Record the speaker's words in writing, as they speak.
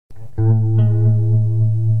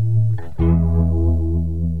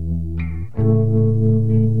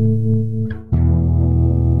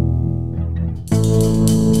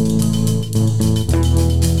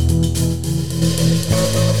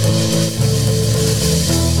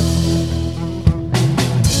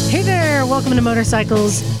welcome to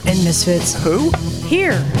Motorcycles and Misfits. Who?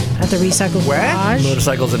 Here at the Recycle Garage.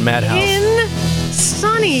 Motorcycles and Madhouse. In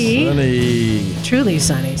sunny, truly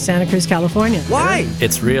sunny, Santa Cruz, California. Why?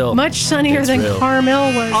 It's real. Much sunnier It's than real. Carmel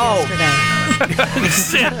was yesterday.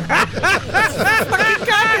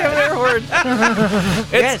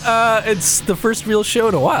 It's the first real show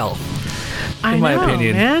in a while. I my know,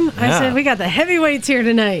 opinion. man. I Yeah. said we got the heavyweights here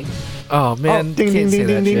tonight. Oh man, ding, can't ding, say ding,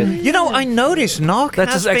 that ding, shit. ding. You know, I noticed Knock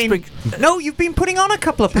That's has just been... No, you've been putting on a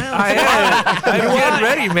couple of pounds. I am. I'm getting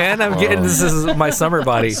ready, man. I'm getting. This is my summer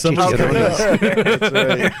body. That's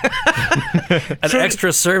right. An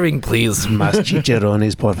extra serving, please. Más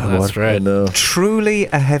chicharrones, por favor. That's right. No. Truly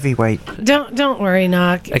a heavyweight. Don't worry,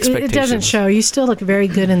 Knock. It doesn't Expectations. show. You still look very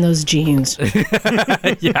good in those jeans.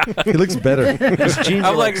 Yeah, He looks better. His jeans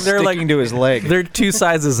I'm are like- like they're like- sticking to his leg. they're 2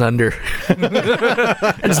 sizes under.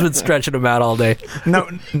 I've just been stretching them out all day. No,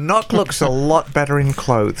 Knock looks a lot better in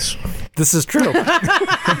clothes. This is true.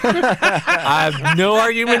 I have no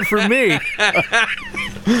argument for me.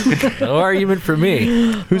 No argument for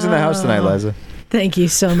me. Who's in the house tonight, Liza? Thank you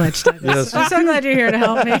so much, Douglas. I'm so glad you're here to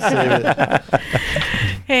help me.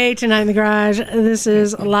 Hey, tonight in the garage, this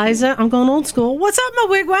is Liza. I'm going old school. What's up, my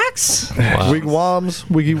wigwax? Wigwams.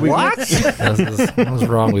 Wiggy wiggy. What? What's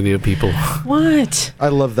wrong with you people? What? I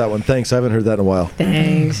love that one. Thanks. I haven't heard that in a while.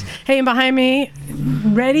 Thanks. Hey, and behind me,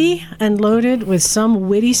 ready and loaded with some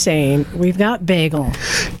witty saying, we've got Bagel.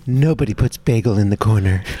 Nobody puts bagel in the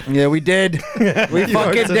corner. Yeah, we did. We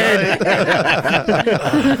fucking did.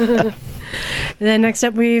 And then next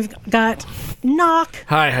up, we've got Knock.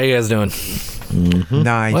 Hi, how you guys doing?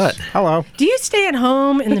 Nice. What? Hello. Do you stay at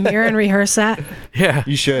home in the mirror and rehearse that? Yeah.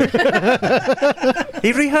 You should.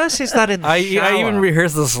 He rehearses that in the I shower. even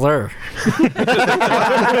rehearsed the slur.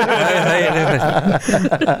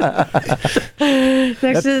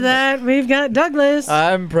 Next to that, we've got Douglas.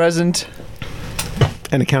 I'm present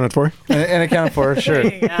And accounted for. and accounted for, sure.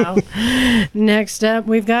 There you go. Next up,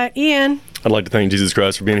 we've got Ian. I'd like to thank Jesus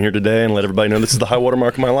Christ for being here today and let everybody know this is the high water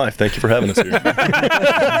mark of my life. Thank you for having us here.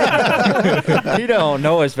 You don't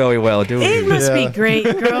know us very well, do It we? must be great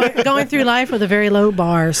going through life with a very low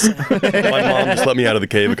bar. So. My mom just let me out of the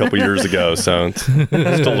cave a couple years ago, so it's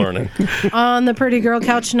still learning. On the pretty girl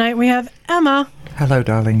couch tonight, we have Emma. Hello,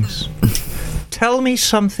 darlings. Tell me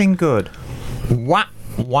something good. Wah,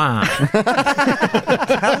 wah.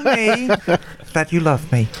 Tell me that you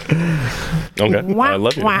love me. Okay, Wah, I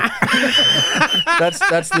love you. wah.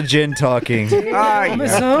 That's the gin talking. Tell me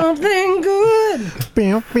something good.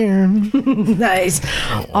 Nice.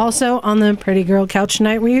 Also on the pretty girl couch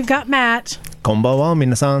tonight, we've got Matt. Konbanwa,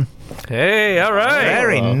 minasan. Hey, all right.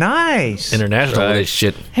 Very nice. International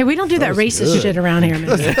shit. Hey, we don't do that racist shit around here, man.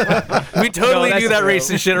 We totally do that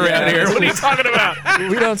racist shit around here. What are you talking about?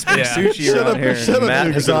 We don't speak sushi around here. Shut up, Matt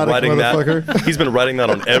you has been exotic writing motherfucker. that. He's been writing that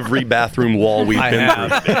on every bathroom wall we've been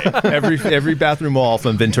through. Every bathroom wall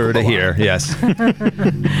from Ventura to here. Yes.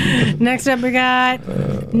 Next up, we got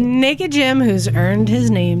Naked Jim, who's earned his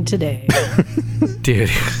name today. Dude,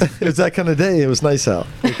 It was that kind of day. It was nice out.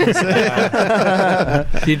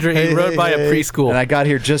 he rode by a preschool. And I got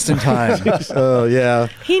here just in time. Oh, yeah.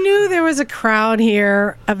 He knew there was a crowd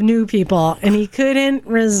here of new people, and he couldn't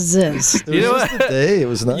resist. It You know was just what? the day. It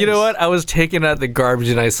was nice. You know what? I was taking out the garbage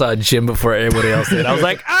and I saw Jim before everybody else did. I was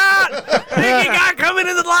like, big guy coming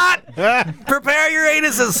in the lot. Prepare your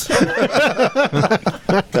anuses.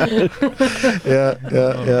 Yeah.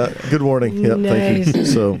 Good warning. Yeah, thank you.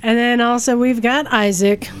 Nice. So, And then also we've got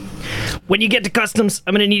Isaac. When you get to customs,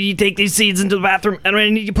 I'm gonna need you to take these seeds into the bathroom, and I'm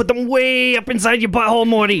gonna need you to put them way up inside your butthole,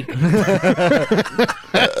 Morty.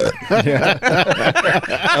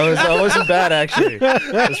 That wasn't bad, actually.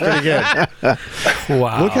 That's pretty good.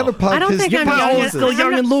 Wow. what kind of podcast? I don't think I'm Butthole young. is still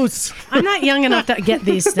young and loose. I'm not young enough to get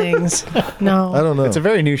these things. No. I don't know. It's a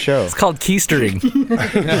very new show. It's called keystering.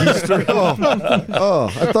 Oh,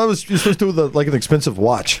 I thought you're supposed to do like an expensive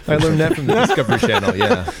watch. I learned that from the Discovery Channel.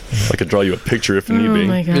 Yeah. I could draw you a picture if need Oh be.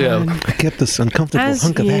 my god. Yeah. I kept this uncomfortable As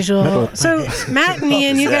hunk of usual. metal. So Matt and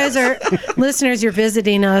Ian, you guys are listeners. You're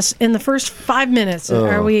visiting us in the first 5 minutes.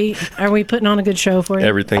 Are we putting on a good show for you?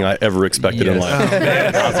 Everything I ever expected in life.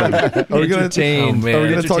 Are we gonna Entertained, man. Are we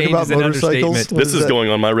gonna talk Entertained about is an motorcycles? understatement. When This is that- going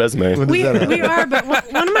on my resume. when does We, that happen? we are, but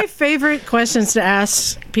one of my favorite questions to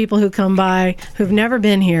ask people who come by who've never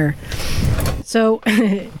been here. So,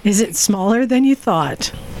 is it smaller than you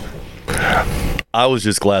thought? I was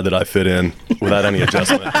just glad that I fit in without any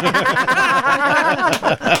adjustment.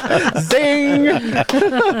 Zing!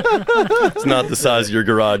 It's not the size of your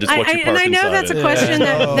garage, it's what you park and I know inside that's it. a question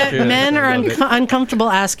that men are uncomfortable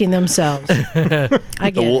asking themselves.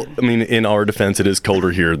 I get Well, it. I mean, in our defense, it is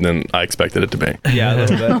colder here than I expected it to be. Yeah, a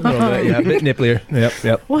little bit. Yeah, a bit nipplier.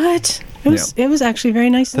 Yep. What? It was actually very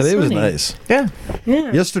nice and Today was sunny. nice. Yeah.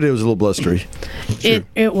 Yeah. Yesterday was a little blustery.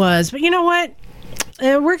 It was. But you know what?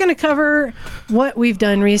 We're going to cover what we've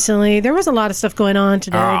done recently. There was a lot of stuff going on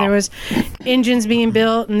today. There was engines being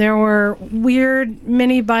built, and there were weird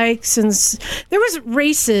mini bikes, and there was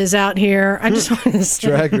races out here. I just wanted to say,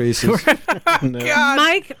 Drag races.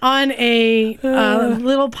 Mike on a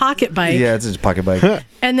little pocket bike, Yeah, it's a pocket bike.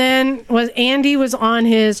 and then Andy was on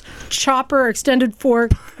his chopper extended fork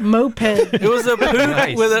moped. It was a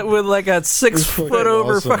poop with like a 6 foot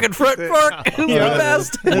over awesome. fucking front fork. It was the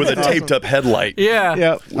best. With a taped up headlight. Yeah.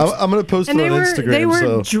 I'm going to post And it they on were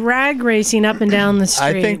Instagram. drag racing up and down the street.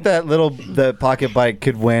 I think the pocket bike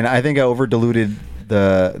could win. I think I over diluted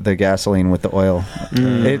the gasoline with the oil.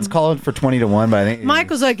 It's called for 20-1, but I think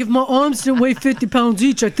Michael's like, if my arms didn't weigh 50 pounds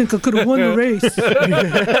each, I think I could have won the race.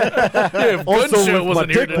 Also,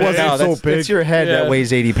 wasn't here today. No, that's your head that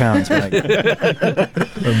weighs 80 pounds, Mike.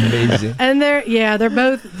 Amazing. And they're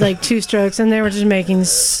both like two strokes, and they were just making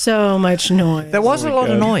so much noise. There was a lot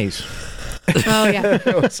of noise. Oh yeah,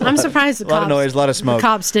 I'm surprised the A lot cops. of noise, a lot of The smoke.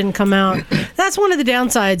 cops didn't come out. That's one of the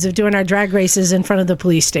downsides of doing our drag races in front of the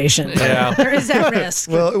police station. Yeah. There is that risk.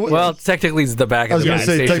 Well, technically, it's the back I of was the gonna gas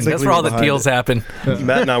say, station. That's technically where all the behind deals it. happen.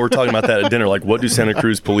 Matt and I were talking about that at dinner. Like, what do Santa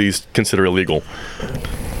Cruz police consider illegal?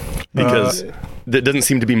 Because it doesn't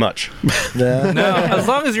seem to be much. Yeah. No, as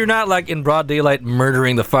long as you're not like in broad daylight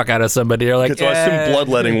murdering the fuck out of somebody, you're like, So I assume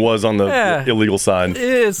bloodletting was on the Yeah. illegal side.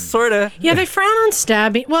 It's sort of. Yeah, they frown on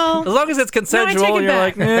stabbing. Well, As long as it's consensual, take it you're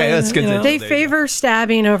back. like, Okay, that's you know. consensual. they favor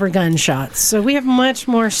stabbing over gunshots. So we have much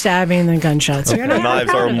more stabbing than gunshots. You're not Knives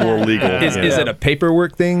proud are of more that. legal. Is it a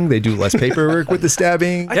paperwork thing? They do less paperwork with the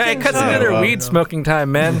stabbing? Yeah, it cuts into their weed smoking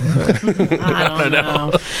time, man. I don't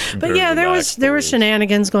know. But Very yeah, there relaxed was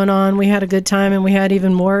shenanigans going on. We had a good time, and we had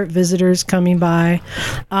even more visitors coming by.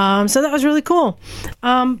 So that was really cool.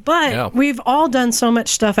 But Yeah. we've all done so much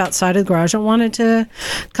stuff outside of the garage. I wanted to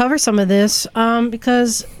cover some of this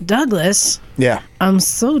because Douglas, Yeah. I'm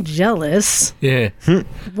so jealous. Yeah.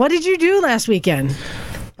 What did you do last weekend?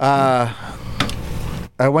 I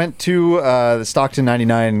went to the Stockton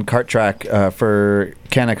 99 kart track for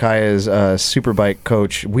Kanakaya's Superbike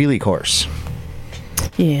coach wheelie course.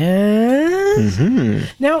 Yes.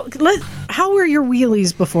 Now, how were your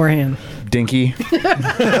wheelies beforehand? Dinky.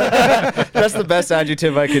 That's the best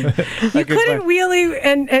adjective I could. You couldn't wheelie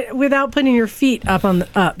and without putting your feet up on the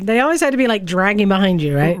up. They always had to be like dragging behind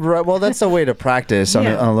you, right? Right, well, that's the way to practice on,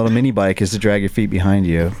 Yeah. on a little mini bike is to drag your feet behind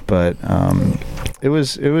you. But it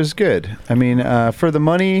was good. I mean, for the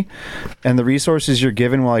money and the resources you're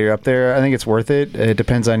given while you're up there, I think it's worth it. It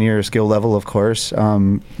depends on your skill level, of course.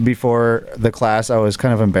 Before the class, I was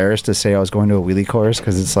kind of embarrassed to say I was going to a wheelie course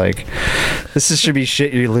because it's like should be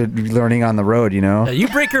shit you're learning on the road, you know. You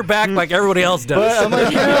break your back like everybody else does. But I'm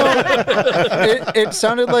like, it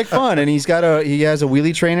sounded like fun, and he has a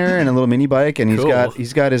wheelie trainer and a little mini bike, and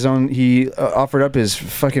he's got his own. He offered up his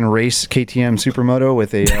fucking race KTM Supermoto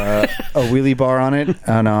with a wheelie bar on it,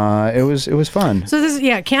 and it was fun. So this is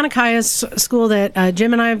Kanakaya's school that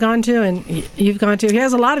Jim and I have gone to, and you've gone to. He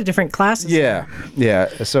has a lot of different classes. Yeah.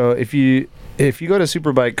 So if you go to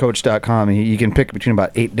superbikecoach.com, you can pick between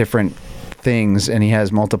about 8 different things, and he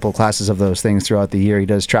has multiple classes of those things throughout the year. He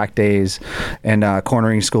does track days and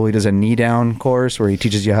cornering school. He does a knee down course where he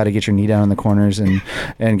teaches you how to get your knee down in the corners and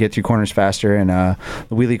get through corners faster. And the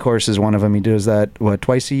wheelie course is one of them. He does that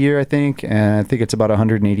twice a year, I think, and I think it's about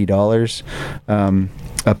 $180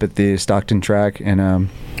 up at the Stockton track. And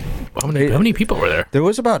How many people were there? there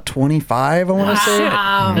was about 25, I want to say.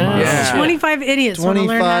 Yeah. 25 idiots. wanna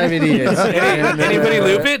learn how to- 25 idiots. Anybody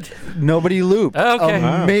loop it? Nobody looped. Okay.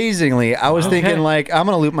 Amazingly. I was thinking, like, I'm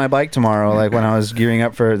going to loop my bike tomorrow, like, when I was gearing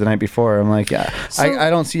up for the night before. I'm like, yeah. I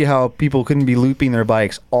don't see how people couldn't be looping their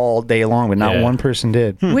bikes all day long, but not Yeah. one person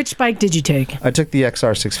did. Which bike did you take? I took the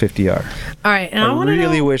XR 650R. All right, and I, I want to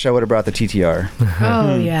really know. wish I would have brought the TTR.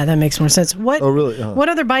 Oh yeah, that makes more sense. What? Oh, really? What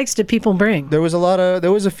other bikes did people bring? There was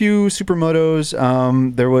a few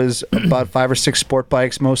supermotos. There was about 5 or 6 sport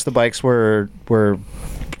bikes. Most of the bikes were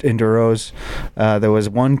enduros. There was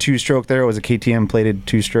one 2-stroke there. It was a KTM plated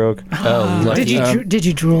 2-stroke. Oh, Did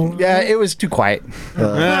you drool? Yeah, it was too quiet.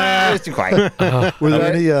 It was too quiet. Were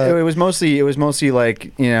there any? It was mostly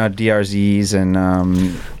like DRZs and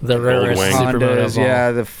the rare Wing. Hondas.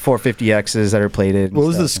 Yeah, the 450Xs that are plated. What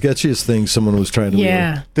was the sketchiest thing someone was trying to?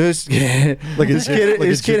 Yeah. This kid Like a had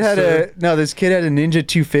a Ninja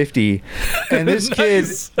 250, and this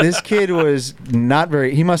kid was not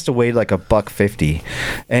very. He must have weighed like $150,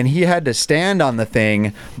 and he had to stand on the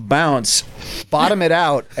thing, bounce, bottom it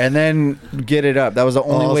out, and then get it up. That was the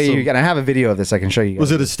only way you. And I have a video of this. I can show you guys.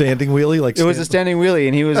 Was it a standing wheelie? Like It was a standing wheelie,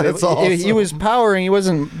 and he was That's awesome. he was powering. He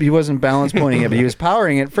wasn't balance pointing it, but he was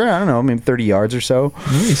powering it for I don't know, maybe 30 yards or so.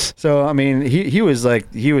 Nice. So I mean, he was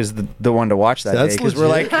the one to watch that That's day because we're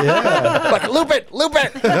like, like loop it.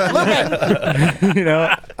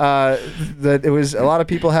 That it was a lot of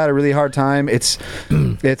people had a really hard time. It's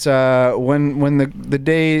when the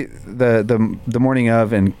day the morning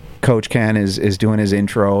of and Coach Ken is doing his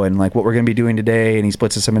intro and like what we're going to be doing today, and he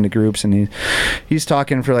splits us up into groups, and he's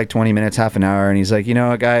talking for like 20 minutes, half an hour, and he's like,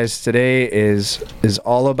 guys, today is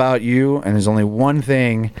all about you, and there's only one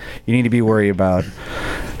thing you need to be worried about.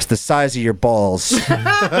 It's the size of your balls. All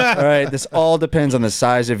right, this all depends on the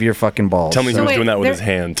size of your fucking balls. Tell me he was wait, doing that with his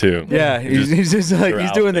hand too. Yeah, he's just like they're he's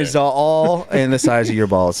out doing there. this all in the size of your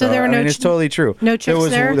balls. So there were I no mean, it's totally true. no chicks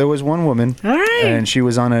there? There was one woman. All right. And she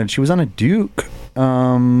was on a Duke. She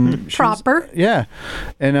was- Proper. yeah,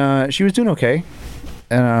 and she was doing okay.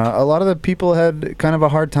 And a lot of the people had kind of a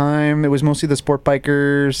hard time. It was mostly the sport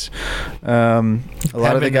bikers. A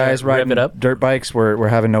lot of the Having guys to rev riding it up? dirt bikes were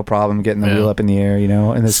having no problem getting the Yeah. wheel up in the air,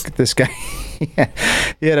 And this guy, he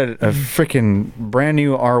had a freaking brand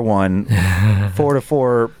new R1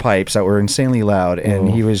 4-to-4 pipes that were insanely loud, and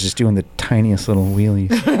he was just doing the tiniest little wheelies.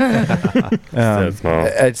 That's small.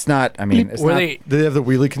 It's not. I mean, it's Were not. they? Did they have the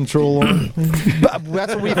wheelie control on?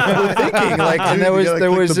 That's what we were thinking. Like, and there You was gotta there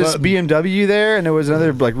click was the this button. BMW there, and there was another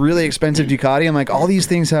like really expensive Ducati. I'm like, all these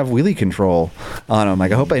things have wheelie control on them.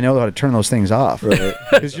 Like, I hope I know how to turn those things off,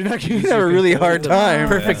 because you're not going to have a really hard time.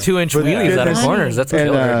 Perfect 2-inch wheelies out of corners. That's a And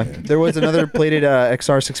killer. there was another plated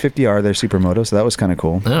XR 650R, their Supermoto, so that was kind of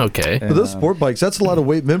cool. Okay. But those sport bikes, that's a lot of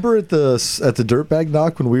weight. Remember at the Dirtbag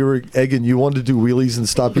Knock when we were egging, you wanted to do wheelies and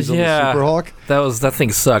stoppies on the Yeah. Superhawk? That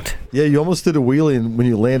thing sucked. Yeah, you almost did a wheelie, and when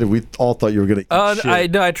you landed, we all thought you were going to eat shit. I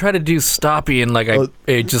know. I tried to do stoppy, and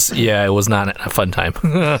it was not a fun time.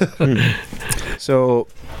 So,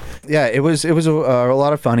 yeah, it was a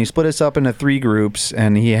lot of fun. He split us up into 3 groups,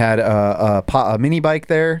 and he had a mini bike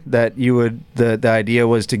there that you would. The idea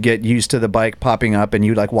was to get used to the bike popping up, and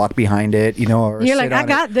you'd like walk behind it, or You're sit like, I on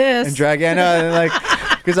got it this. and drag it. And like,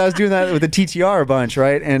 because I was doing that with the TTR a bunch,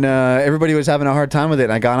 right? And everybody was having a hard time with it,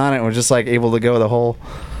 and I got on it and was just like able to go the whole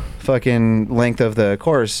fucking length of the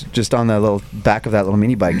course just on the little back of that little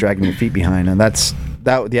mini bike, dragging your feet behind, and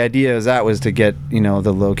the idea was to get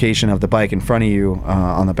the location of the bike in front of you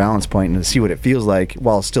on the balance point and to see what it feels like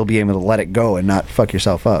while still being able to let it go and not fuck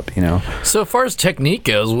yourself up. So as far as technique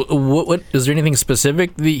goes, what is there anything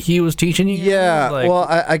specific that he was teaching you? Yeah, Like- well,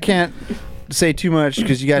 I can't say too much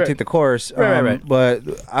because you got to take the course. Right. But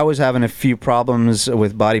I was having a few problems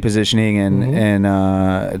with body positioning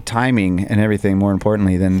and timing and everything. More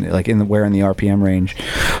importantly than like in the RPM range.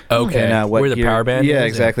 Okay. And, what Where the gear- power band Yeah, is?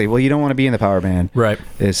 exactly. Well, you don't want to be in the power band. Right.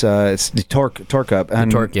 It's the torque up.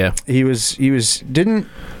 And torque, yeah.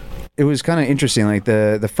 It was kind of interesting. Like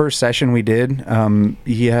the first session we did,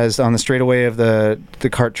 he has on the straightaway of the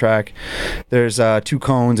kart track, there's 2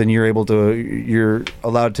 cones, and you're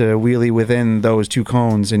allowed to wheelie within those 2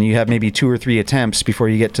 cones, and you have maybe 2 or 3 attempts before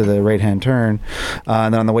you get to the right hand turn.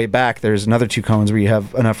 And then on the way back, there's another 2 cones where you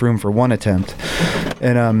have enough room for 1 attempt.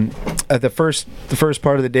 And at the first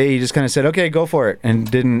part of the day, he just kind of said, "Okay, go for it," and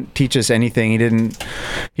didn't teach us anything.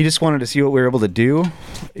 He just wanted to see what we were able to do,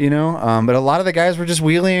 But a lot of the guys were just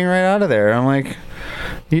wheeling right out of there. I'm like,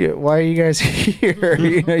 why are you guys here?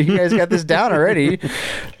 You guys got this down already.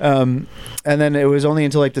 And then it was only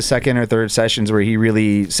until like the second or third sessions where he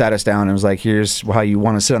really sat us down and was like, "Here's how you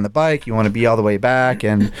want to sit on the bike. You want to be all the way back,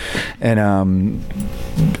 and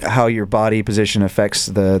how your body position affects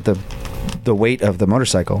the weight of the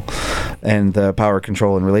motorcycle and the power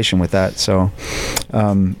control in relation with that." So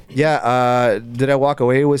did I walk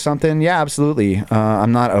away with something? Yeah, absolutely.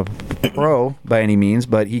 I'm not a pro by any means,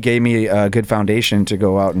 but he gave me a good foundation to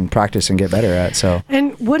go out and practice and get better at. So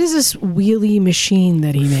And what is this wheelie machine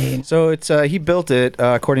that he made? So it's he built it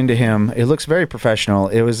according to him. It looks very professional.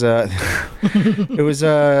 It was it was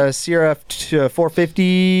a CRF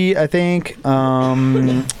 450, I think,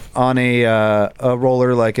 on a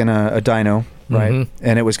roller like in a dyno. right?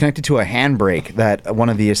 And it was connected to a handbrake that one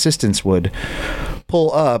of the assistants would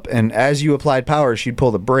pull up, and as you applied power, she'd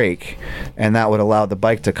pull the brake, and that would allow the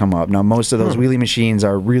bike to come up. Now, most of those wheelie machines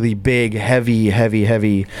are really big, heavy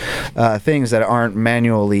things that aren't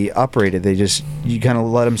manually operated. They just, you kind of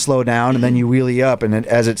let them slow down, and then you wheelie up, and then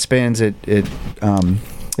as it spins, it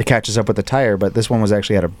catches up with the tire. But this one was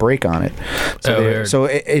actually had a brake on it, so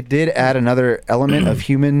it did add another element of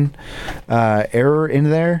human error in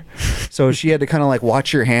there. So she had to kind of like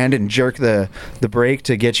watch your hand and jerk the brake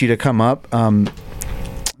to get you to come up.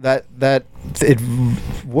 That it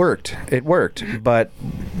worked, but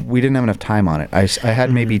we didn't have enough time on it. I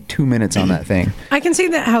had maybe 2 minutes on that thing. I can see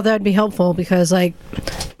how that'd be helpful, because like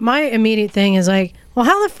my immediate thing is like, well,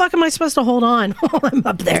 how the fuck am I supposed to hold on while I'm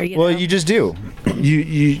up there? You know? You just do.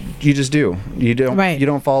 You just do. You don't. Right. You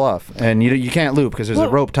don't fall off, and you can't loop because there's a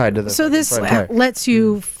rope tied to the. So this front tire. lets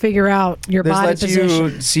you figure out your This body lets position.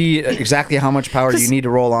 you see exactly how much power you need to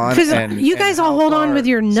roll on. Because And you guys all hold on with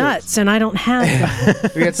your nuts, and I don't have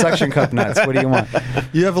them. we got suction cup nuts. What do you want?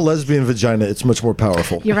 You have a lesbian vagina. It's much more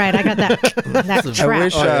powerful. You're right. I got that I trap.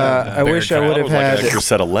 wish. I wish I would have Like an had. extra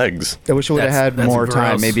set of legs. I wish I would have had That's more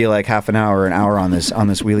time, gross. maybe like half an hour, an hour on this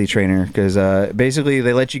wheelie trainer, because basically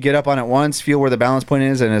they let you get up on it once, feel where the balance point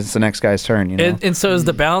is, and it's the next guy's turn. You know? And so is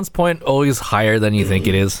the balance point always higher than you think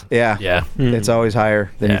it is? Yeah, Yeah. it's always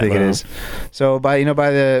higher than you think it is. So by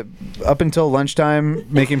the up until lunchtime,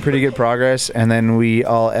 making pretty good progress, and then we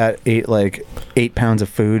all ate like 8 pounds of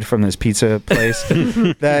food from this pizza place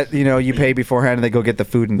that you pay beforehand, and they go get the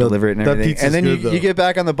food and deliver it and that everything. pizza's And then good, though. you get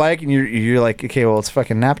back on the bike and you're like, okay, well, it's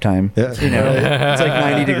fucking nap time. Yeah. It's like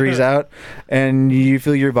 90 degrees out, and you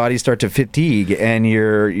feel your body start to fatigue, and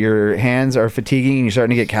your hands are fatiguing, and you're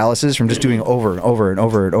starting to get calluses from just doing over and over and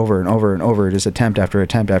over and over and over and over, just attempt after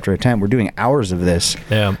attempt after attempt. We're doing hours of this,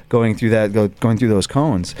 going through those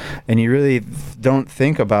cones, and you really don't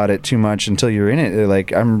think about it too much until you're in it.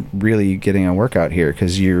 Like, I'm really getting a workout here,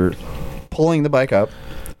 because you're pulling the bike up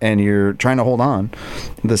and you're trying to hold on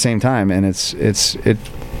at the same time, and it's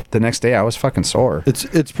the next day I was fucking sore.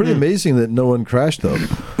 It's pretty amazing that no one crashed though.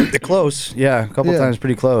 Close, yeah, a couple times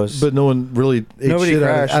pretty close. But no one really ate Nobody shit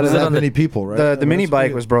crashed. out of Was it that on many people, right? The mini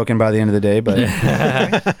bike was broken by the end of the day, but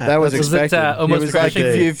that was Was it, expected. almost It was like,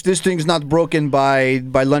 crashing? if this thing's not broken by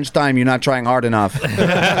lunchtime, you're not trying hard enough.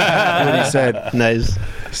 That's what he said. Nice.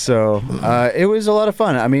 So it was a lot of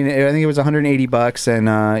fun. I mean, I think it was $180,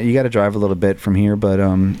 and you got to drive a little bit from here, but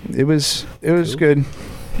it was good.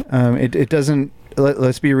 It doesn't.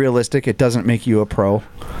 Let's be realistic. It doesn't make you a pro.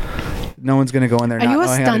 No one's going to go in there. Are not you a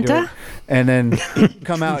knowing how to do stunter? it, and then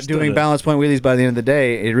come out doing balance point wheelies by the end of the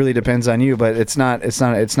day. It really depends on you, but it's not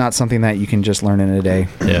something that you can just learn in a day.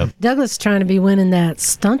 Yeah. Douglas trying to be winning that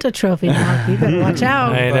stunter trophy now. You better watch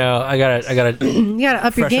out. I know. I gotta. You gotta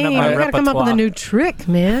up your Freshen up game. my You gotta come up with a repertoire. new trick,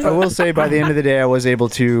 man. I will say, by the end of the day, I was able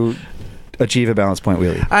to achieve a balance point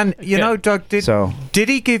wheelie. And you know, Doug, did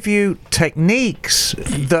he give you techniques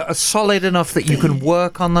that are solid enough that you can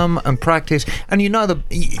work on them and practice? And he taught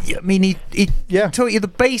you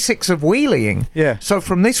the basics of wheeling. Yeah. So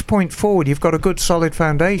from this point forward, you've got a good solid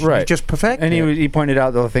foundation. Right. You just perfect And it. he pointed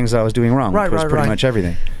out the things that I was doing wrong, Right, which was right, pretty right. much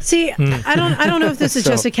everything. See, I don't know if this is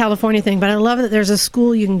So- just a California thing, but I love that the's a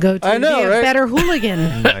school you can go to I know, to be a right? better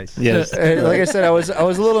hooligan. Nice. Yes. Like I said, I was a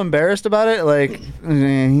little embarrassed about it, like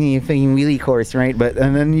fucking wheelie course, right? But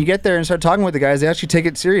and then you get there and start talking with the guys, they actually take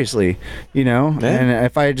it seriously, And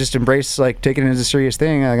if I just embrace like taking it as a serious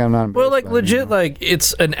thing, like, I'm not. Well, embarrassed like about it legit, anymore. like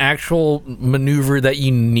it's an actual maneuver that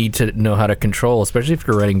you need to know how to control, especially if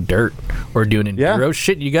you're riding dirt or doing enduro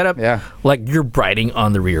shit. You gotta, like you're riding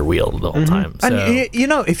on the rear wheel the whole time. So. And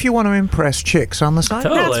if you want to impress chicks on the side,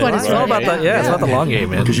 Totally. That's what it's all about. about that. Yeah, it's about the long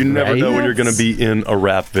game, man. Because you never know when you're going to be in a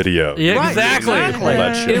rap video. Yeah, Right, exactly. exactly. All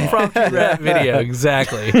that shit. Impromptu rap video,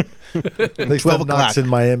 exactly. Next time Knox in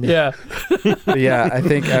Miami. Yeah. But yeah, I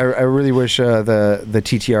think I really wish the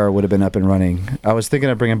TTR would have been up and running. I was thinking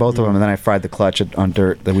of bringing both of them, and then I fried the clutch on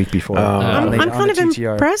dirt the week before. I'm On kind the of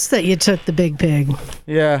TTR. impressed that you took the big pig.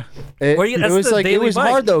 Yeah, it That's was the like it daily was bike.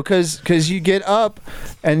 hard though, because you get up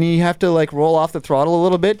and you have to like roll off the throttle a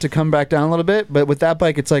little bit to come back down a little bit. But with that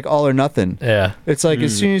bike, it's like all or nothing. Yeah. It's like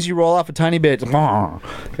as soon as you roll off a tiny bit,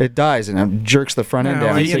 it dies and it jerks the front end Yeah,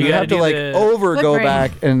 down. well, So you you gotta have to do like the over foot go brake.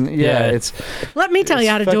 back and Yeah, it's Let me tell you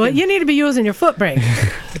how to do it. You need to be using your foot brake.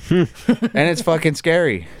 and it's fucking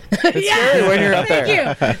scary. It's scary when you're up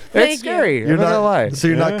there. Thank you. It's scary. You're I'm not gonna not lie. So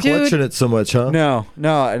you're not Dude. clutching it so much, huh? No,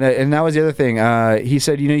 and that was the other thing. He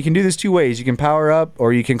said, you can do this two ways. You can power up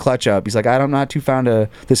or you can clutch up. He's like, I'm not too fond of.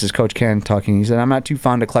 This is Coach Ken talking. He said, I'm not too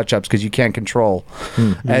fond of clutch ups because you can't control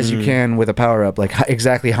as you can with a power up, like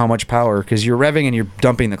exactly how much power, because you're revving and you're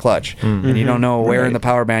dumping the clutch, and you don't know where in the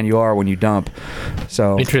power band you are when you dump.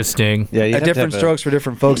 So Interesting. Yeah, you have to different have strokes for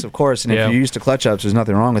different folks, of course. And Yeah. if you're used to clutch ups, there's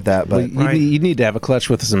nothing wrong with that. But You need to have a clutch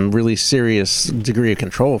with some really serious degree of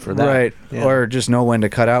control for that. right, Yeah. or just know when to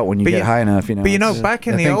cut out when you But get you- high enough. You know. But It's- back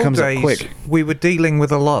in that the thing old comes up days, quick. we were dealing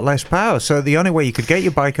with a lot less power. So the only way you could get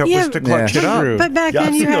your bike up Yeah, was to clutch Yeah. it up. True. But back Yeah, then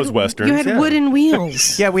I've you seen had, those Westerns, you had yeah. wooden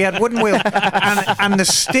wheels. Yeah, we had wooden wheels, and the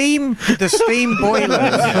steam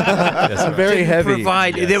boilers. Very didn't heavy.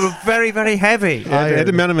 Provide, They were very, very heavy. I had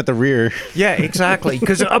to mount them at the rear. Yeah, exactly.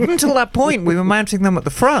 Because up until that point, we were mounting them at the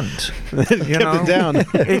front. You know, it down.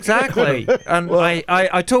 Exactly. And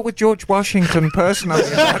I talked with George Washington personally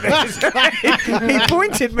about this. He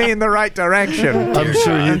pointed me in the right direction. I'm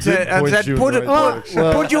sure he and did point said, you in put, the right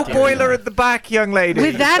direction." put your boiler at the back, young lady.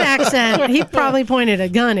 With that accent, he probably pointed a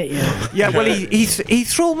gun at you. Yeah, well, he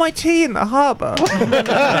threw my tea in the harbour.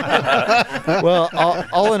 Well,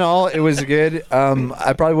 all in all, it was good.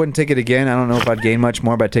 I probably wouldn't take it again. I don't know if I'd gain much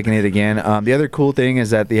more by taking it again. The other cool thing is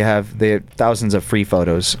that they have thousands of free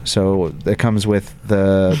photos, so that comes with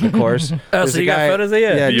the course. Oh, There's so a you got photos of you?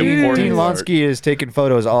 Yeah, The Dean important part. Lonsky is taking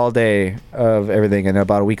photos all day of everything, and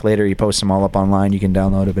about a week later, he posts them all up online. You can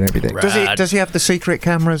download them and everything. Right. Does he have the secret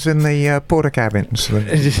cameras in the porta cabins?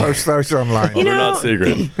 Post those online. You They're know, not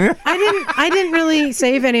secret. I didn't really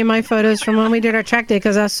save any of my photos from when we did our track day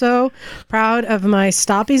because I was so proud of my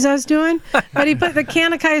stoppies I was doing. But he put the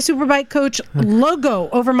Kanakaya Superbike Coach logo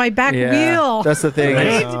over my back wheel. That's the thing.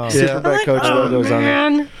 Right? Superbike I'm like, Coach oh, logos on it.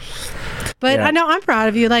 man. But Yeah. I know I'm proud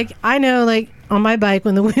of you. Like I know, like on my bike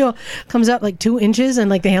when the wheel comes up like 2 inches and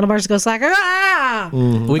like the handlebars go slack. Ah!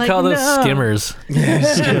 We Like, call those no. skimmers.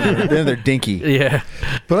 Then they're dinky. Yeah.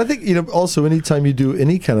 But I think, also anytime you do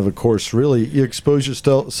any kind of a course, really, you expose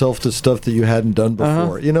yourself to stuff that you hadn't done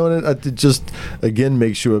before. And it just, again,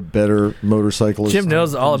 makes you a better motorcyclist. Jim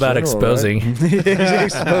knows all in about general, exposing. He's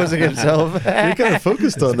exposing himself. Right? You kind of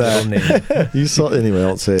focused on that. You saw, anyway, I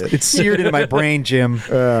won't say it. It's seared into my brain, Jim.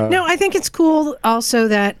 No, I think it's cool also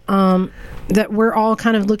that that we're all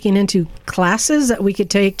kind of looking into classes that we could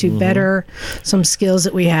take to better some skills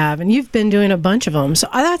that we have, and you've been doing a bunch of them, so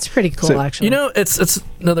that's pretty cool, actually. It's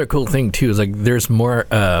another cool thing too. Is like there's more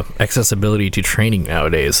accessibility to training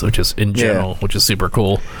nowadays, which is in general, which is super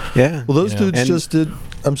cool. Yeah. Well, those dudes just did.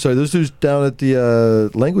 I'm sorry, those dudes down at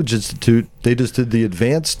the Language Institute, they just did the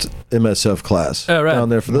advanced MSF class down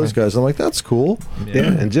there for those guys. I'm like, that's cool. Yeah,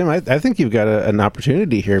 and Jim, I think you've got an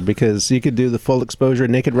opportunity here because you could do the full exposure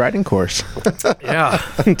naked riding course. Yeah.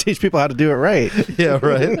 And teach people how to do it right. Yeah,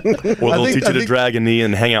 right. Or they'll teach you to drag a knee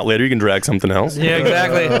and hang out later. You can drag something else. Yeah,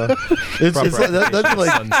 exactly. It's like, that's like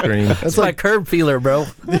Sunscreen. That's my curb feeler, bro.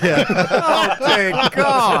 Oh, dear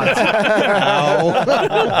God.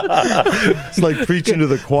 it's like preaching to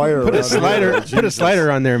the choir. Put a around here. slider. Put a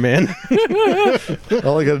slider on there, man.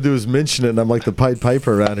 All I got to do is mention it, and I'm like the Pied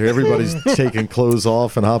Piper around here. Everybody's taking clothes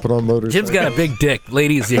off and hopping on motorcycles. Jim's got a big dick.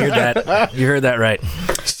 Ladies, you heard that? You heard that right.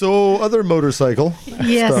 So, other motorcycle.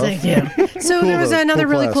 Yes, stuff. thank you. So Cool, there was though. another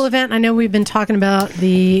Cool really class. cool event. I know we've been talking about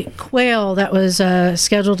the Quail that was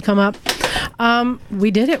scheduled to come up.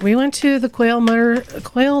 We did it. We went to the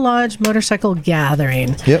Quail Lodge Motorcycle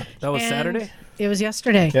Gathering. Yep. That was And Saturday? It was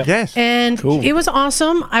yesterday. Yes. And it was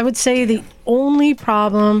awesome. I would say the only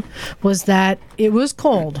problem was that it was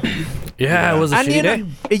cold. Yeah, it was a And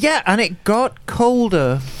shitty day. yeah, and it got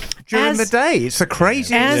colder during As- the day. It's a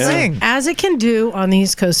crazy thing. As it can do on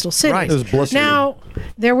these coastal cities. Right. It was blustery. Now,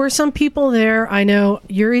 there were some people there. I know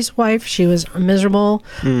Yuri's wife, she was miserable.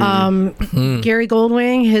 Gary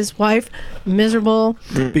Goldwing, his wife, miserable.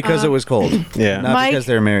 Because it was cold. Yeah. Not Mike, because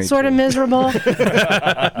they're married. sort of miserable.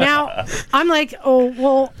 Now, I'm like, oh,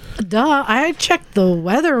 well, duh. I checked the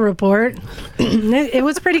weather report. It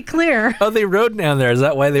was pretty clear. Oh, they rode down there. Is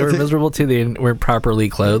that why they were miserable too? They weren't properly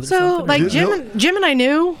clothed. or So, something? like, You- Jim and I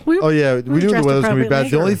knew. Oh yeah, we knew the dressed weather was gonna be bad.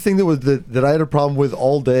 The appropriately. only thing that was that I had a problem with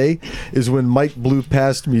all day is when Mike blew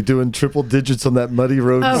past me doing triple digits on that muddy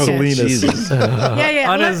road in Okay. Salinas. Jesus. Yeah.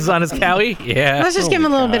 on his cowie? Yeah. Let's just give him a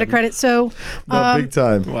little bit of credit. So, No, big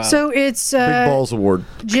time. so it's Big balls award.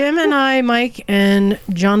 Jim and I, Mike and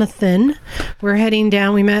Jonathan, we're heading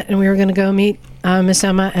down. We met and we were going to go meet Miss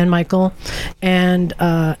Emma and Michael and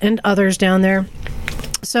others down there.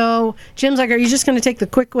 So Jim's like, "Are you just going to take the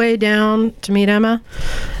quick way down to meet Emma?"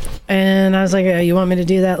 And I was like, you want me to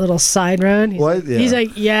do that little side road? He's, What? like, Yeah. he's like,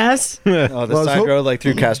 yes. Oh, the side road like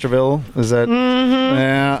through Castroville? Is that? Mm-hmm.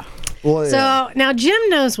 Yeah. Well, yeah. So now Jim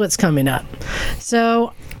knows what's coming up.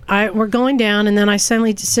 So we're going down, and then I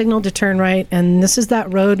suddenly signaled to turn right, and this is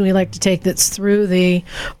that road we like to take that's through the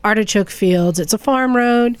artichoke fields. It's a farm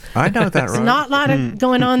road. I know that There's road. not a lot of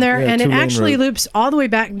going on there, Yeah, and it two-lane actually road. loops all the way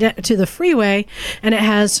back to the freeway, and it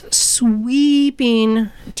has sweeping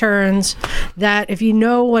turns that if you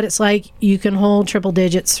know what it's like, you can hold triple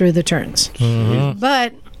digits through the turns.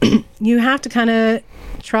 But you have to kind of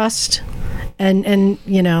trust and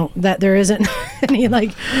you know that there isn't any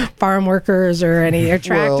like farm workers or any or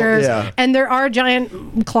tractors, yeah. and there are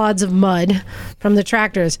giant clods of mud from the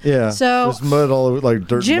tractors. Yeah. So there's mud all over, like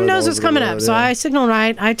dirt. Jim mud knows all what's over the coming road, up, so yeah. I signal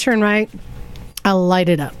right, I turn right, I light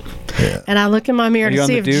it up, and I look in my mirror Are you to on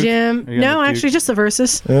see the if Duke? Jim. Are you on No, the Duke? actually, just the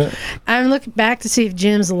Versus. Yeah. I'm looking back to see if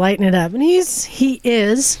Jim's lighting it up, and he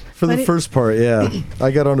is. For the but first part, yeah,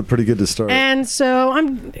 I got on it pretty good to start. And so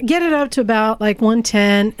I'm get it up to about like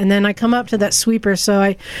 110, and then I come up to that sweeper. So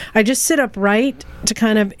I just sit up right to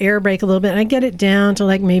kind of air brake a little bit, and I get it down to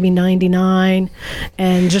like maybe 99,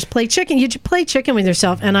 and just play chicken. You just play chicken with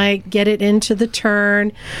yourself, and I get it into the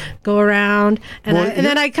turn, go around, and, Well, and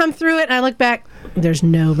then I come through it, and I look back. There's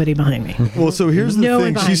nobody behind me. Well, so here's the No one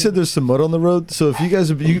thing. She behind said me. there's some mud on the road. So if you guys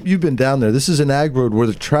have you've been down there, this is an ag road where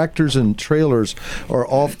the tractors and trailers are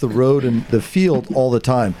off the road and the field all the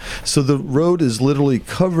time. So the road is literally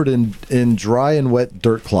covered in dry and wet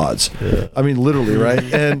dirt clods. Yeah. I mean, literally, right?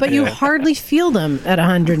 And But you hardly feel them at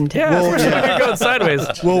 110. Yeah, Well, especially when you're going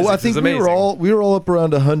sideways. well, I This think is we were amazing. all up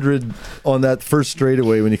around 100 on that first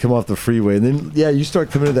straightaway when you come off the freeway, and then you start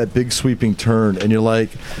coming to that big sweeping turn, and you're like,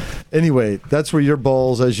 anyway, that's where your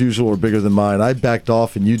balls, as usual, are bigger than mine. I backed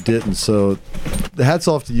off and you didn't, so hats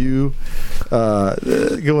off to you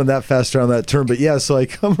going that fast around that turn. But yeah, so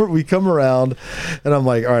we come around, and I'm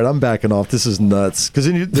like, all right, I'm backing off. This is nuts. Because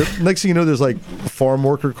then the next thing you know, there's like farm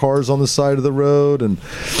worker cars on the side of the road, and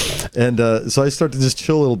so I start to just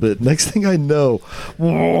chill a little bit. Next thing I know,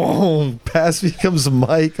 past me comes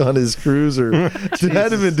Mike on his cruiser. Dude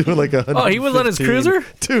had been doing like 100. Oh, he was on his cruiser?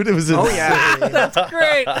 Dude, it was insane. Oh, yeah. That's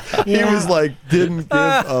great. He was like, didn't give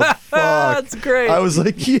a fuck. That's great. I was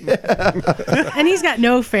like, yeah. And he's got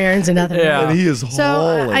no fairings and nothing. Yeah. And he is So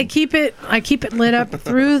hauling. I keep it lit up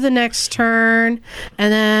through the next turn,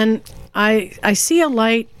 and then I see a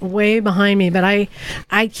light way behind me, but I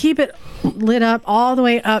keep it lit up all the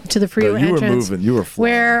way up to the freeway you were entrance. moving. You were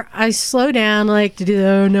flying. Where I slow down, like to do.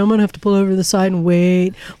 Oh no, I'm gonna have to pull over to the side and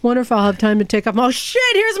wait. Wonder if I'll have time to take off. Oh shit!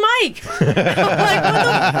 Here's Mike. I'm like,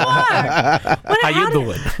 what the fuck? What, How you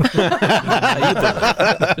doing?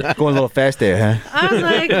 Going a little fast there, huh? I was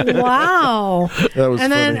like, wow. That was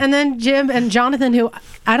and funny. then Jim and Jonathan, who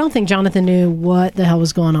I don't think Jonathan knew what the hell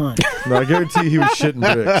was going on. No, I guarantee he was shitting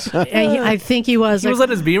bricks. I think he was. He was on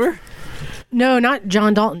his Beamer? No, not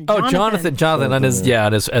John Dalton. Oh, Jonathan on his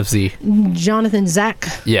FC. Jonathan Zach.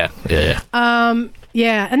 Yeah.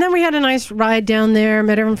 Yeah, and then we had a nice ride down there.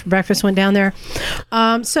 Met everyone for breakfast. Went down there.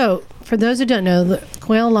 So, for those who don't know, the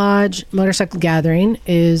Quail Lodge Motorcycle Gathering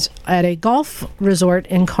is at a golf resort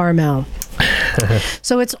in Carmel.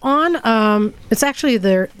 So it's on. It's actually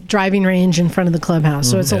the driving range in front of the clubhouse.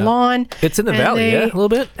 So it's a lawn. It's in the and valley, yeah, a little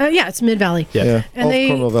bit. Yeah, it's Mid Valley. Yeah, And off they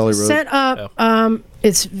Carmel Valley Road. set up.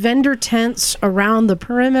 It's vendor tents around the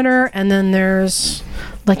perimeter, and then there's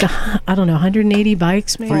like 180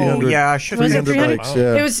 bikes, maybe. 300. Oh, yeah, I should Was it 300 300? bikes,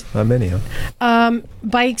 yeah. It was Not many, huh?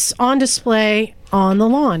 bikes on display on the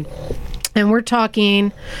lawn. And we're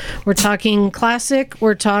talking classic,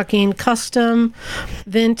 we're talking custom,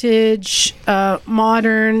 vintage,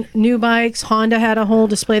 modern, new bikes. Honda had a whole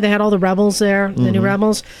display. They had all the Rebels there, the new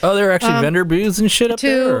Rebels. Oh, there are actually vendor booths and shit up To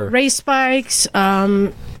there? Or? race bikes.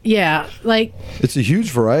 Yeah, like It's a huge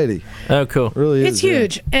variety. Oh, cool. It really is. it's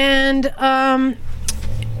huge. And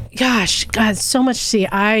gosh, God, so much to see.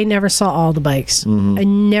 I never saw all the bikes. I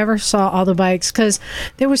never saw all the bikes because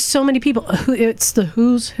there was so many people. It's the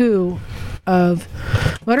who's who of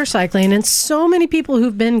motorcycling, and so many people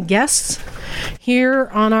who've been guests here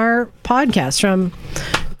on our podcast, from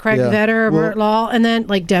Craig Yeah. Vetter, Well- Bert Law, and then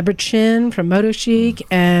like Deborah Chin from Moto Chic,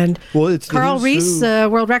 and Well, it's the Carl who's Reese, who the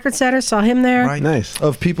world record setter, saw him there. Right. Nice.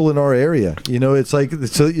 of people in our area. You know, it's like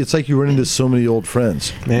you run into so many old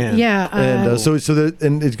friends. Man. Yeah, And so that,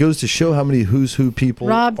 and it goes to show how many who's who people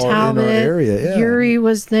Rob are Talbot, in our area. Yeah. Yuri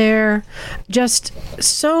was there, just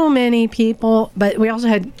so many people. But we also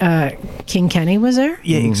had King Kenny was there.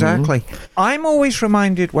 Yeah, exactly. I'm always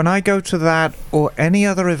reminded when I go to that or any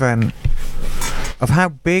other event of how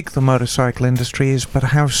big the motorcycle industry is, but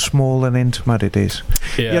how small and intimate it is.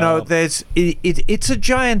 Yeah. You know, it's a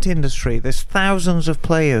giant industry. There's thousands of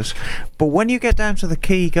players, but when you get down to the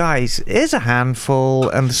key guys, there's a handful,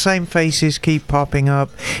 and the same faces keep popping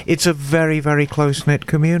up. It's a very, very close-knit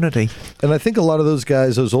community. And I think a lot of those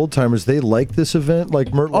guys, those old timers, they like this event.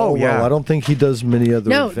 Like Mert Lawwell, yeah. I don't think he does many other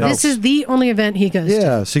No, events. this is the only event he goes to.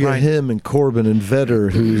 Yeah, so you got him and Corbin and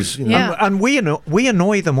Vetter, who's Yeah. And we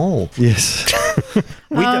annoy them all. Yes.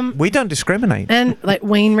 We don't discriminate. And like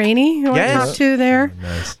Wayne Rainey, who Yes. I talked to there.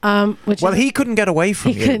 Which Well, he couldn't get away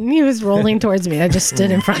from he you. couldn't. He was rolling towards me. I just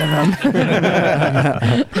stood in front of him.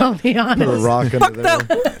 I'll be Put a honest. rock under there.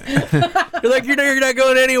 You're like, you're not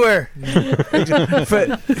going anywhere.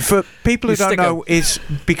 For people who You don't stick know, it's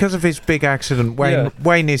because of his big accident.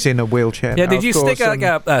 Wayne is in a wheelchair. Yeah, now, did of you course, stick like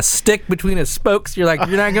a stick between his spokes? You're like,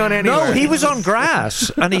 you're not going anywhere. No, he was on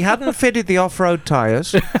grass and he hadn't fitted the off-road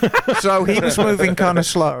tires, so he was moving kind of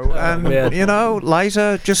slow. And man. you know,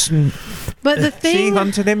 Liza just But the she thing,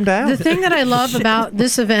 hunted him down. the thing that I love about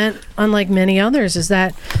this event, unlike many others, is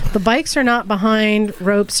that the bikes are not behind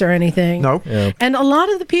ropes or anything. No. Yeah. And a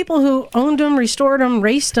lot of the people who owned them, restored them,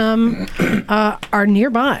 raced them, are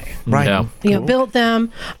nearby. Right. Yeah. You know, built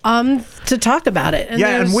them to talk about it. And Yeah,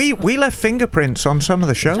 and there's- we left fingerprints on some of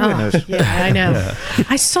the show Oh, winners. yeah, I know.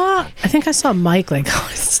 I think I saw Mike like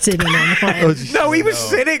sitting on one. No, he was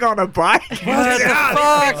sitting on a bike. What the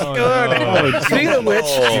fuck? Good. Speaking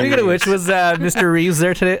of which, was Mr. Reeves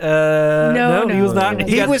there today? No, he was not. no.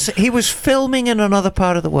 He was filming in another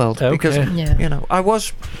part of the world because Yeah. you know I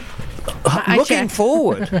was I looking checked.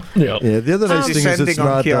 forward. Yeah, the other nice thing is Descending it's on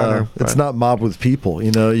not Keanu, it's right. not mobbed with people.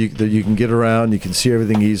 You know, you can get around, you can see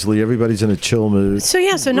everything easily. Everybody's in a chill mood. So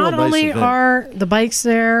yeah, so Real not nice only event. are the bikes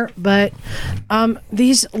there, but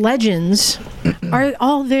these legends are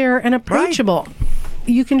all there and approachable.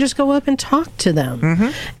 You can just go up and talk to them, Mm-hmm.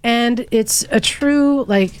 and it's a true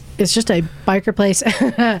it's just a biker place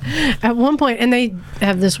at one point, and they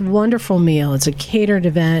have this wonderful meal. It's a catered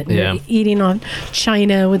event. and Yeah. you're eating on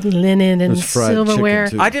china with linen and There's fried silverware.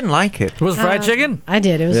 chicken, too. I didn't like it. Was fried chicken? I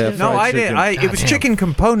did. It was. Yeah, it was- No, Fried I didn't. chicken. It was chicken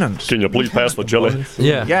components. Can you please pass the jelly?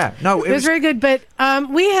 Yeah. Yeah, no, It was very good, but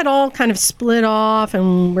we had all kind of split off,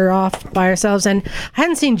 and we're off by ourselves. And I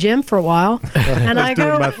hadn't seen Jim for a while, and I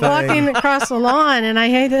go walking across the lawn, and I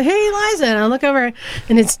hey Liza, and I look over,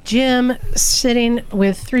 and it's Jim sitting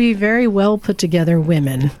with three very well put together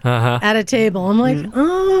women at a table. I'm like,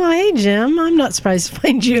 oh hey Jim, I'm not surprised to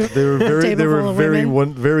find you. They were at a very, table they full were of very,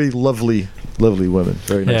 women. very lovely women.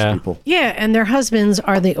 Very nice Yeah. people. Yeah, and their husbands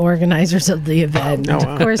are the organizers of the event. Oh,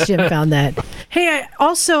 Of course, Jim found that. Hey,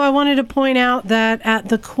 I wanted to point out that at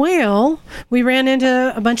the Quail, we ran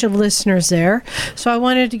into a bunch of listeners there. So I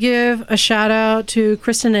wanted to give a shout out to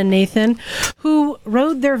Kristen and Nathan, who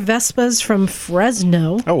rode their Vespas from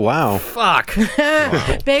Fresno. Oh wow! Fuck.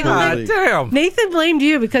 Bagel, God damn. Nathan blamed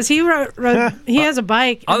you because he rode he has a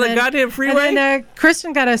bike. On and the then- goddamn freeway? And then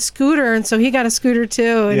Kristen got a scooter, and so he got a scooter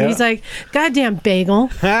too. And Yeah. he's like, goddamn Bagel.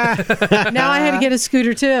 Now I had to get a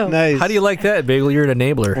scooter too. Nice. How do you like that, Bagel? You're an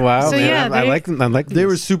enabler. Wow, So, man, yeah, I they- like them. I like. They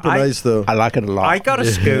were this. super nice though. I like it a lot. I got a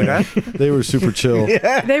scooter. They were super chill.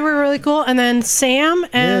 They were really cool. And then Sam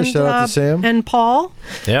and shout out to Sam. and Paul.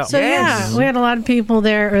 Yeah. So Yes. yeah, we had a lot of people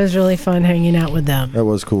there. It was really fun hanging out with them. That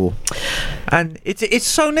was cool. And it's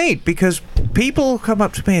so neat because people come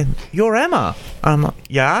up to me and you're Emma. I'm like,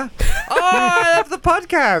 yeah. Oh, I love the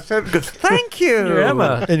podcast. And goes, thank you. You're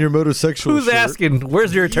Emma. And your motorosexual Who's shirt. asking?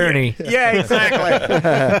 Where's your attorney? Yeah,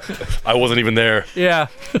 exactly. I wasn't even there. Yeah.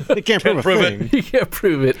 They can't prove a prove it. thing. You can't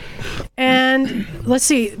prove it. And let's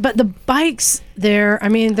see, but the bikes there, I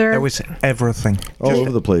mean, they're There was everything. all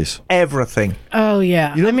over the place. Everything. oh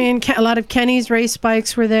yeah. I mean, a lot of Kenny's race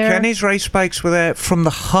bikes were there. Kenny's race bikes were there from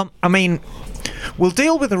the I mean, we'll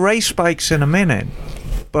deal with the race bikes in a minute,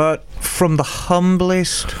 but from the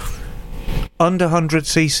humblest under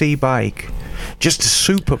 100cc bike just to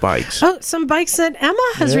super bikes. Oh, some bikes that Emma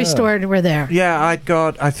has Yeah. restored were there. Yeah,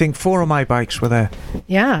 I think 4 of my bikes were there.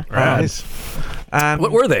 Yeah. Nice. And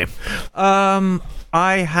What were they?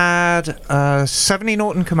 I had a 70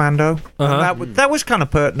 Norton Commando. And that was kind of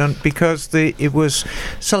pertinent because it was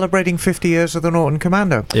celebrating 50 years of the Norton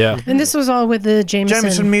Commando. Yeah. And this was all with the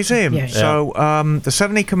Jameson Museum. Yeah. So the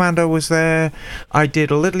 70 Commando was there. I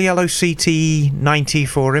did a little yellow CT 90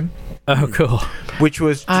 for him, Oh, cool. which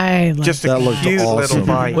was I love just a That looked cute little awesome.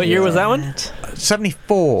 bike. What year was that one? that.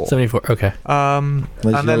 74. 74. Okay. And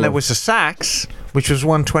then yellow. there was a Sax, which was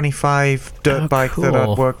 125 dirt Oh, bike that cool.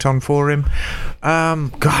 I'd worked on for him.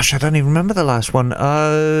 Gosh, I don't even remember the last one.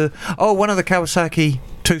 One of the Kawasaki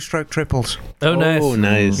two-stroke triples. Oh, nice. Oh,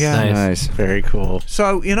 nice. Yeah. Nice. Very cool.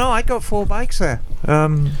 So I got 4 bikes there.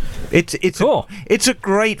 It's Cool. It's a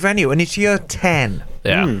great venue, and it's year 10.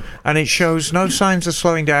 Yeah. And it shows no signs of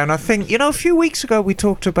slowing down. I think, a few weeks ago we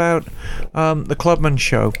talked about the Clubman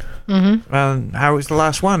show and how it was the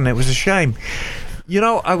last one. It was a shame.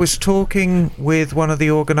 I was talking with one of the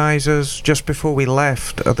organisers just before we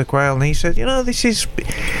left at the Quail, and he said,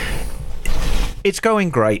 it's going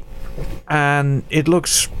great, and it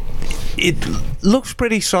looks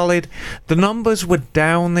pretty solid. The numbers were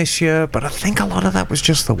down this year, but I think a lot of that was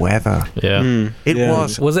just the weather. Yeah. It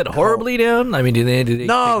was. Was it horribly down? I mean, did they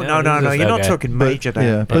No. You're not talking major down.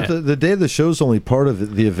 Yeah, but the day of the show is only part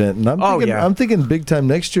of the event, and I'm thinking big time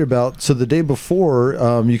next year about. So the day before,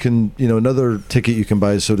 you can another ticket you can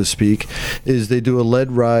buy, so to speak, is they do a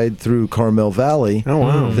lead ride through Carmel Valley. Oh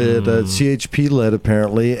wow! That CHP led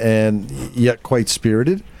apparently, and yet quite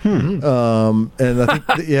spirited. And I think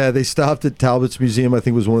they stopped at Talbot's Museum. I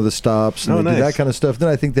think was one of the stops, and they do that kind of stuff. Then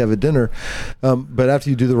I think they have a dinner. But after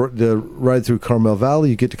you do the ride through Carmel Valley,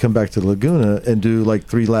 you get to come back to Laguna and do like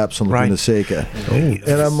 3 laps on Laguna Seca. And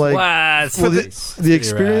I'm like, the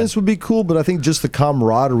experience would be cool, but I think just the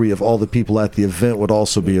camaraderie of all the people at the event would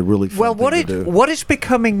also be a really fun thing to do. What it's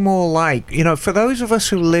becoming more like, for those of us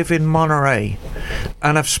who live in Monterey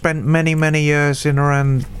and have spent many, many years in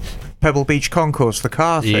around Pebble Beach Concourse, the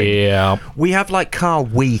car thing. Yeah. We have like Car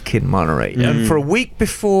Week in Monterey. And for a week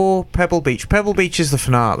before Pebble Beach is the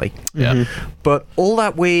finale. Yeah. But all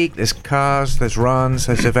that week, there's cars, there's runs,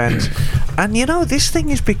 there's events. And, this thing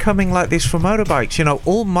is becoming like this for motorbikes.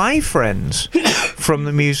 All my friends from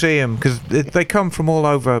the museum, because they come from all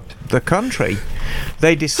over the country,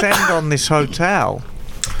 they descend on this hotel.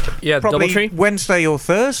 Yeah, probably DoubleTree? Wednesday or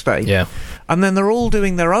Thursday. Yeah. And then they're all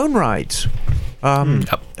doing their own rides.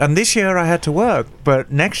 And this year I had to work,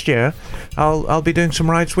 but next year I'll be doing some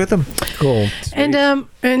rides with them. Cool.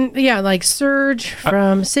 And like Serge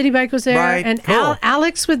from City Bike was there, Right. and Cool.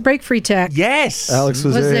 Alex with Break Free Tech. Yes, Alex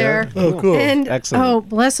was there. Yeah. Oh, cool. And Excellent.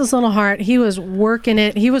 bless his little heart, he was working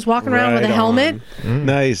it. He was walking around with a Right helmet on.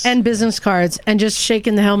 Nice. and business cards and just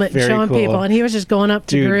shaking the helmet Very and showing cool. people. And he was just going up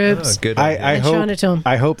to Dude, groups. good. I and hope showing it to 'em.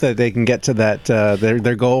 I hope that they can get to that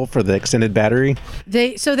their goal for the extended battery.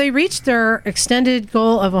 They reached their extended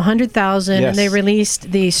goal of 100,000, Yes. and they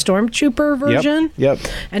released the Stormtrooper version. Yep.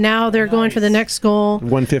 And now they're going for the next goal.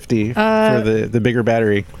 150 for the bigger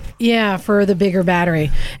battery. Yeah, for the bigger battery.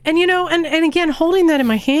 And and again, holding that in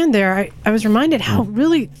my hand there, I was reminded how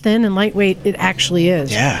really thin and lightweight it actually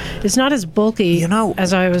is. Yeah. It's not as bulky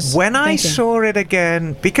as I was when I thinking. saw it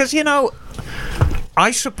again, because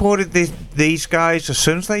I supported these guys as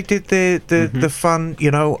soon as they did the fun.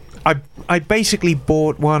 I basically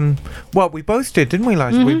bought one. Well, we both did, didn't we,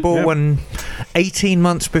 Liza? We bought one 18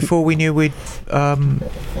 months before we knew we'd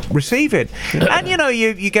receive it. And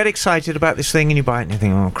you get excited about this thing and you buy it and you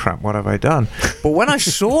think, oh crap, what have I done? But when I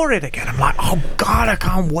saw it again, I'm like, oh God, I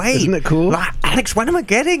can't wait. Isn't it cool? Like, Alex, when am I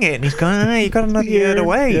getting it? And he's going, you got another year to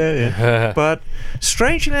wait. Yeah. But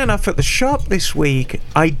strangely enough, at the shop this week,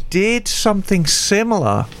 I did something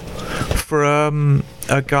similar for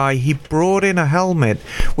a guy. He brought in a helmet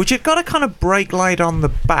which had got a kind of brake light on the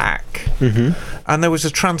back, and there was a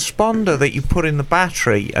transponder that you put in the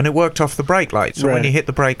battery and it worked off the brake light, so when Right. you hit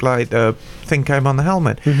the brake light, thing came on the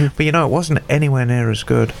helmet. But it wasn't anywhere near as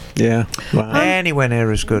good. Yeah. Wow. Anywhere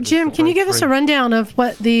near as good. Jim, can you give us a rundown of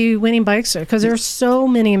what the winning bikes are? Because there's so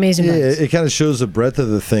many amazing Yeah, bikes. it kind of shows the breadth of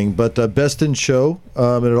the thing. But Best in Show,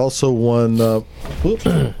 and it also won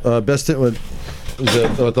Best in.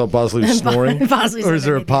 I thought Bosley was snoring. Bosley's Or is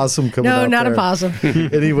there a looking at me. possum coming out No, not there? a possum.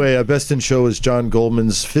 Anyway, Best in Show is John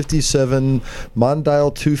Goldman's 57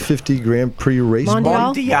 Mondial 250 Grand Prix race Mondial?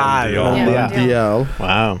 bike. Mondial. Yeah. Mondial.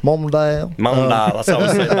 Wow. Mondial. That's how I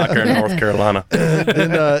was saying back here in North Carolina.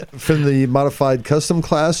 Then from the modified custom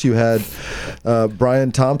class, you had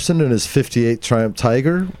Brian Thompson and his 58 Triumph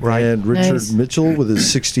Tiger, and Richard Nice. Mitchell with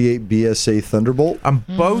his 68 BSA Thunderbolt. And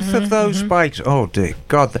both of those bikes, oh dear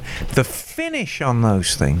God, the finish on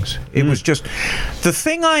those things, it was just the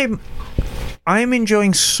thing I'm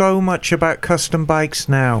enjoying so much about custom bikes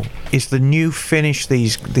now is the new finish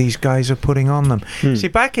these guys are putting on them. See,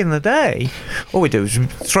 back in the day, all we do is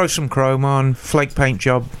throw some chrome on, flake paint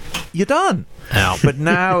job, you're done. But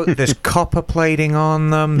now there's copper plating on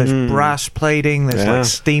them, there's brass plating, there's like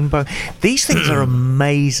steamboat. These things are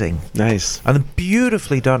amazing. Nice. And they're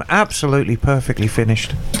beautifully done, absolutely perfectly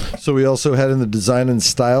finished. So we also had in the design and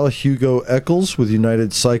style Hugo Eccles with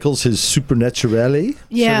United Cycles, his Supernaturale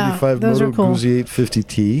Yeah, 75 those are Moto cool. Guzzi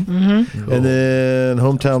 850T. And then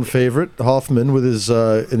hometown favorite Hoffman with his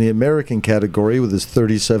in the American category with his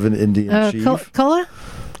 37 Indian Chief. Cullah?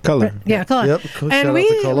 Color. Yeah, Color. Yep, shout And out we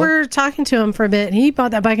to Color. were talking to him for a bit. He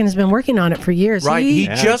bought that bike and has been working on it for years. Right, he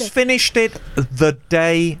just finished it the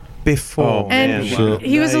day before. And Man, wow.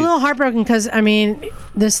 he was a little heartbroken because, I mean,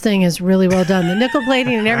 this thing is really well done. The nickel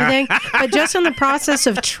plating and everything. But just in the process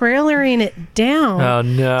of trailering it down, Oh,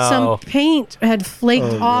 no. some paint had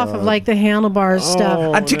flaked off of like the handlebars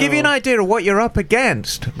stuff. And to give you an idea of what you're up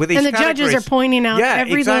against with these And the judges categories- are pointing out yeah,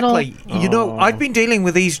 every exactly. You know, I've been dealing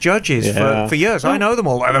with these judges Yeah. for years. I know them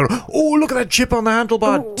all. I go, oh, look at that chip on the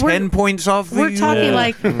handlebar. We're- 10 points off. We're talking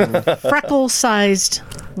like freckle-sized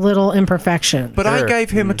little imperfection. But I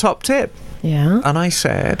gave him a top tip. Yeah. And I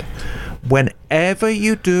said, whenever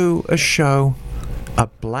you do a show, a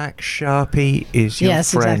black Sharpie is your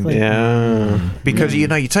Yes, friend. exactly. Yeah. Because, you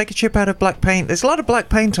know, you take a chip out of black paint. There's a lot of black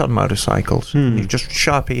paint on motorcycles. You just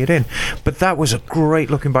Sharpie it in. But that was a great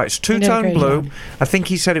looking bike. It's did a two-tone great blue. job. I think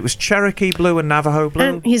he said it was Cherokee blue and Navajo blue.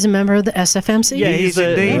 And he's a member of the SFMC. Yeah, He he's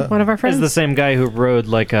is indeed. one of our friends. Is the same guy who rode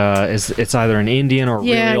like it's either an Indian or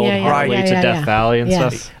Yeah, really old yeah, yeah, Harley yeah, to yeah, Death yeah. Valley and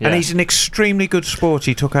Yes. stuff. And he's an extremely good sport.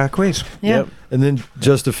 He took our quiz. Yeah. And then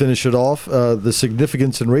just to finish it off, the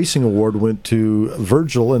Significance in Racing Award went to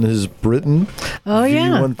Virgil and his Britain Oh, yeah.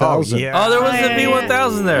 V1000. Oh, there was Yeah, the yeah,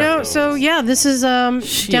 V1000 there. No, so yeah, this is down at the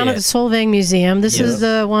Shit. Solvang Museum. This is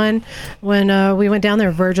the one when we went down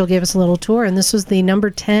there. Virgil gave us a little tour, and this was the number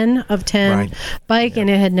 10 of 10 Right. bike, and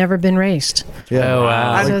it had never been raced. Yeah. Oh,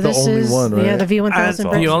 wow. Like so the this only is one, right? yeah, the V1000.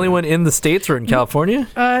 And The only one in the States or in California?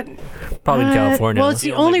 Probably in California. Well, it's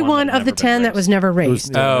the only one of the 10 that was never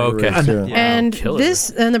raced. Oh, okay. Yeah. And killer.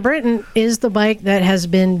 this and the Britain is the bike that has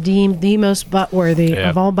been deemed the most butt-worthy Yeah.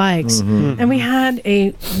 of all bikes. And we had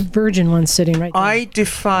a Virgin one sitting right there. I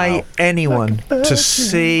defy anyone to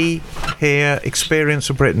see, hear, experience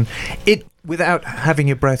a Britain. It without having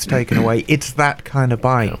your breath taken away. It's that kind of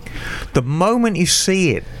bike. The moment you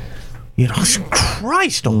see it, you know,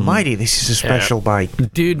 Christ Almighty, this is a special bike.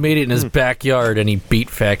 Dude made it in his backyard and he beat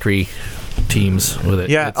factory teams with it.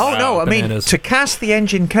 Yeah. It's Oh no, I mean bananas. to cast the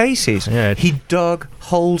engine cases, Yeah. he dug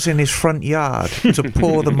holes in his front yard to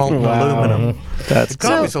pour the molten aluminum. That's The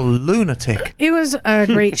guy was a lunatic. It was a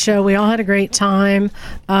great show. We all had a great time.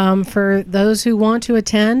 For those who want to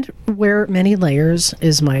attend, wear many layers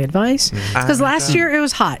is my advice. Because last year it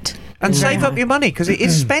was hot. And save up your money because it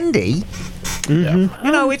is spendy. You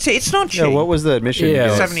know, it's not cheap. Yeah, what was the admission? Yeah. you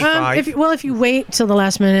guys? 75. If you wait till the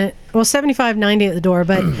last minute, well, $75.90 at the door,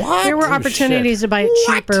 but there were opportunities to buy it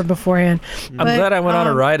cheaper beforehand. I'm glad I went on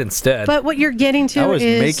a ride instead. But what you're getting to I was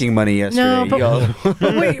is making money yesterday. No, but, y'all.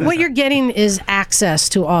 but what you're getting is access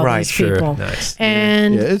to all Right, these sure. people, Nice.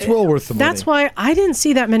 and Yeah, it's well worth the money. that's why I didn't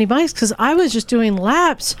see that many bikes because I was just doing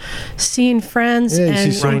laps, seeing friends Yeah, you see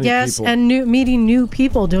and so many guests people. and meeting new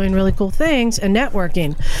people doing really cool things and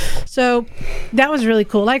networking. So that was really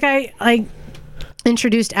cool. Like I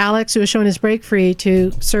introduced Alex, who was showing his brake free,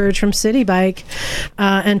 to Serge from City Bike,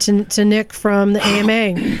 and to Nick from the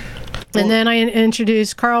AMA. And then I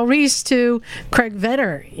introduced Carl Reese to Craig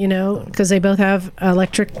Vetter, you know, because they both have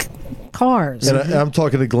electric cars. And I'm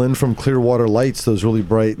talking to Glenn from Clearwater Lights, those really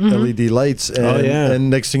bright LED lights. And, and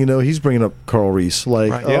next thing you know, he's bringing up Carl Reese.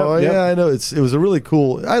 Like, Right. oh, Yep, yeah, I know. It was a really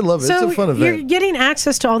cool. I love it. So it's a fun you're event. getting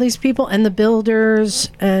access to all these people and the builders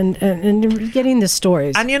and you're getting the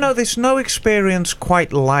stories. And you know, there's no experience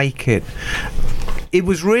quite like it. It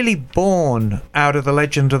was really born out of the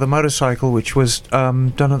legend of the motorcycle, which was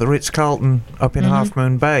done at the Ritz-Carlton up in Half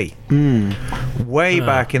Moon Bay, way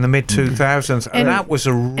back in the mid-2000s, and that was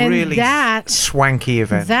a really that- swanky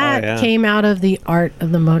event. that came out of the Art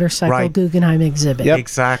of the Motorcycle Right. Guggenheim exhibit.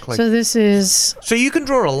 Exactly. So this is So you can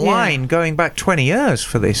draw a line going back 20 years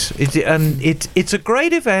for this. It's a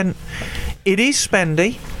great event. It is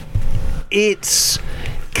spendy. It's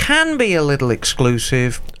can be a little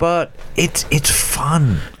exclusive, but it's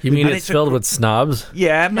fun. You mean And it's filled with snobs?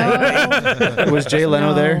 Yeah, maybe. Was Jay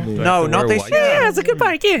Leno there? No, not this year. yeah, it's a good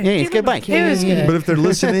bike. Yeah, Yeah, it's a good bike. It was good. But if they're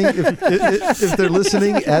listening, if they're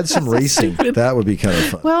listening, add some racing. That would be kind of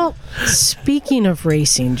fun. Well, speaking of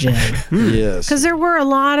racing, Jim, Yes, because there were a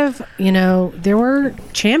lot of, there were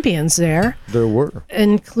champions there, there were.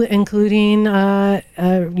 including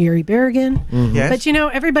Yuri Berrigan. Yes. But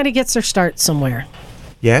everybody gets their start somewhere.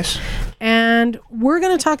 Yes. And we're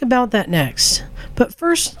going to talk about that next. But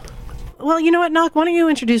first, well, you know what, Knock? Why don't you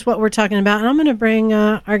introduce what we're talking about? And I'm going to bring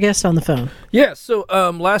our guest on the phone. Yeah, so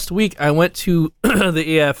last week I went to the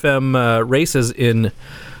AFM races in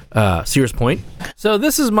Sears Point. So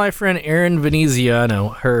this is my friend Erin Veneziano,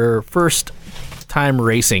 her first time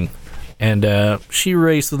racing. And she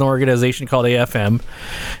raced with an organization called AFM.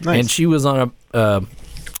 Nice. And she was on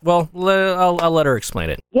Well, I'll let her explain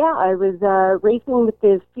it. Yeah, I was racing with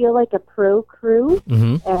the Feel Like a Pro crew,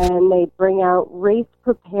 and they bring out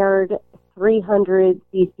race-prepared 300cc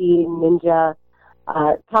Ninja,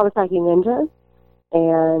 Kawasaki Ninjas.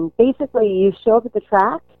 And basically, you show up at the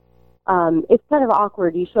track. It's kind of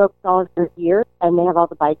awkward. You show up with all of your gear, and they have all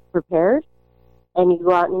the bikes prepared, and you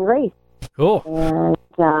go out and you race. Cool.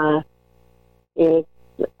 And it's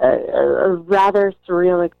a rather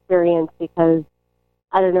surreal experience because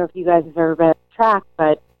I don't know if you guys have ever been at the track,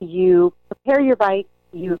 but you prepare your bike,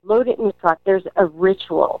 you load it in the truck. There's a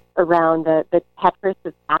ritual around the Tetris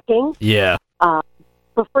of packing. Yeah.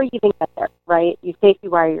 Before you even get there, right? You safety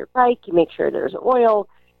wire your bike, you make sure there's oil,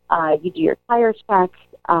 you do your tire check.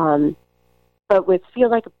 But with Feel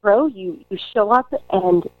Like a Pro, you show up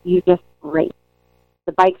and you just race.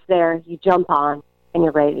 The bike's there, you jump on, and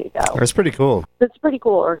you're ready to go. That's pretty cool. It's a pretty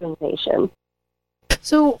cool organization.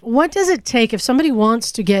 So what does it take if somebody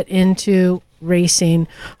wants to get into racing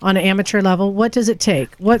on an amateur level? What does it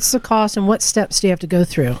take? What's the cost and what steps do you have to go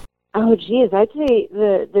through? Oh, geez. I'd say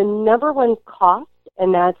the number one cost,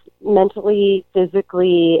 and that's mentally,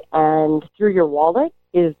 physically, and through your wallet,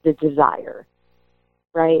 is the desire,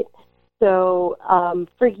 right? So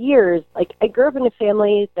for years, like I grew up in a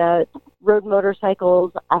family that rode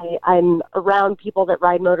motorcycles. I'm around people that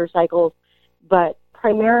ride motorcycles, but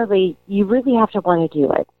primarily you really have to want to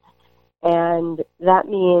do it. And that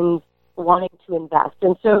means wanting to invest.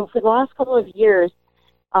 And so for the last couple of years,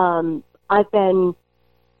 I've been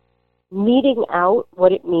meeting out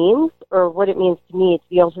what it means, or what it means to me to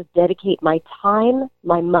be able to dedicate my time,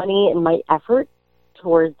 my money, and my effort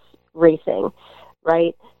towards racing,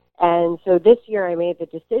 right? And so this year I made the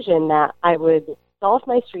decision that I would sell off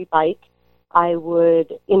my street bike, I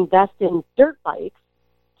would invest in dirt bikes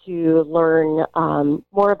to learn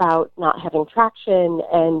more about not having traction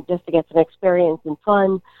and just to get some experience and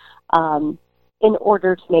fun in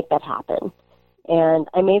order to make that happen. And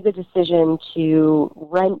I made the decision to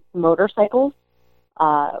rent motorcycles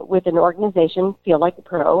with an organization, Feel Like a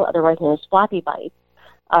Pro, otherwise known as Flappy Bikes,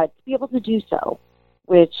 to be able to do so,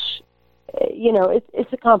 which, you know,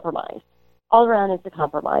 it's a compromise. All around it's a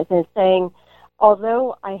compromise. And it's saying,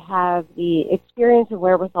 although I have the experience and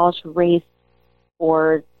wherewithal to race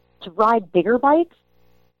or to ride bigger bikes,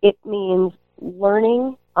 it means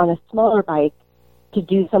learning on a smaller bike to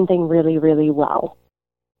do something really, really well.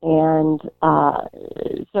 And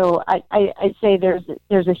so I'd say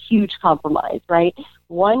there's a huge compromise, right?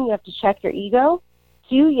 One, you have to check your ego.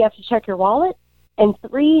 Two, you have to check your wallet. And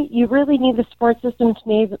three, you really need the support system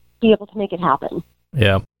to be able to make it happen.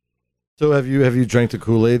 Yeah. So have you drank the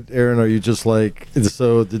Kool-Aid, Aaron? Are you just like,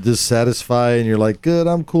 so did this satisfy and you're like, good,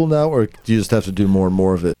 I'm cool now? Or do you just have to do more and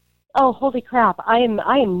more of it? Oh, holy crap. I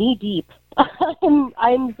am knee deep.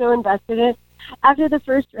 I'm so invested in it. After the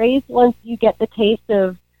first race, once you get the taste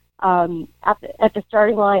of, at the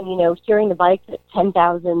starting line, you know, hearing the bikes at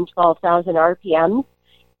 10,000, 12,000 RPMs,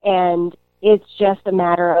 and it's just a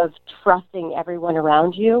matter of trusting everyone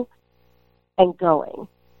around you and going.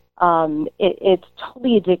 It's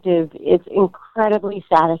totally addictive. It's incredibly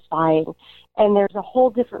satisfying. And there's a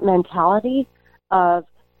whole different mentality of,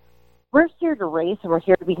 we're here to race and we're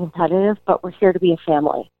here to be competitive, but we're here to be a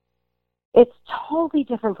family. It's totally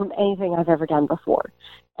different from anything I've ever done before.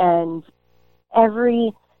 And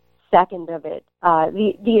every second of it,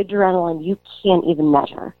 the adrenaline, you can't even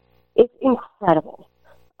measure. It's incredible.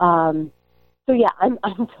 So yeah, I'm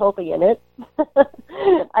totally in it.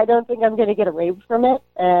 I don't think I'm going to get away from it,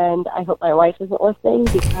 and I hope my wife isn't listening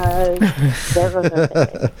because there goes our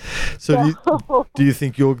thinking. So do you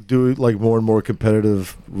think you'll do like more and more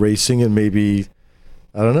competitive racing, and maybe,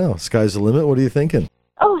 I don't know, sky's the limit? What are you thinking?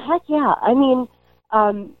 Oh, heck yeah. I mean,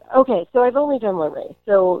 okay, so I've only done one race,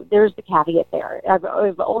 so there's the caveat there.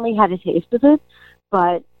 I've only had a taste of it,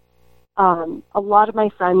 but a lot of my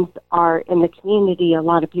friends are in the community. A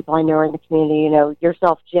lot of people I know are in the community, you know,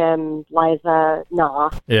 yourself, Jim, Liza,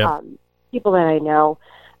 people that I know,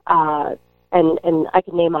 and I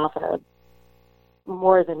can name off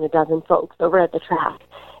more than a dozen folks over at the track,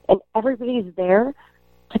 and everybody's there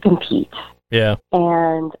to compete. Yeah.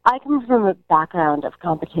 And I come from a background of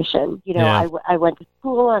competition. You know, I went to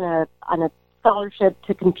school on a scholarship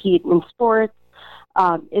to compete in sports.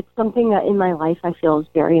 It's something that in my life I feel is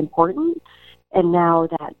very important. And now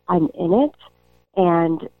that I'm in it,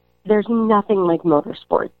 and there's nothing like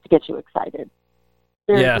motorsports to get you excited.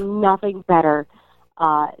 There's nothing better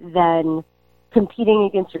than competing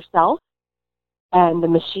against yourself and the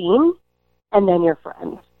machine and then your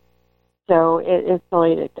friends. So it's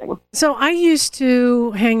totally addicting. So I used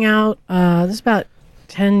to hang out, this is about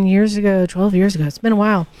 10 years ago, 12 years ago. It's been a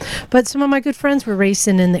while. But some of my good friends were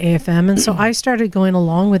racing in the AFM, and so I started going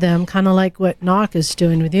along with them, kind of like what Knock is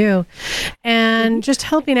doing with you, and just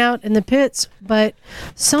helping out in the pits. But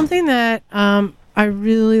something that I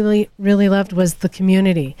really, really loved was the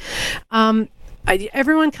community.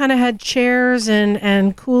 Everyone kind of had chairs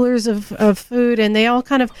and coolers of food, and they all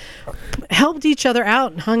kind of helped each other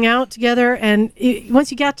out and hung out together. And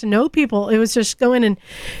once you got to know people, it was just going and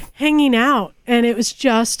hanging out. And it was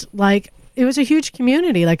just like, it was a huge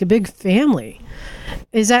community, like a big family.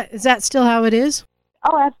 Is that still how it is?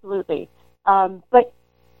 Oh, absolutely. But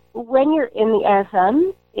when you're in the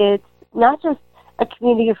AFM, it's not just a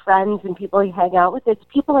community of friends and people you hang out with, it's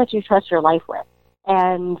people that you trust your life with.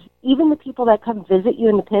 And even the people that come visit you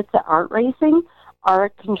in the pits that aren't racing are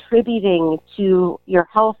contributing to your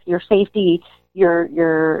health, your safety,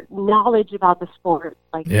 your knowledge about the sport.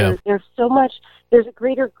 Like there's so much, there's a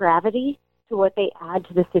greater gravity to what they add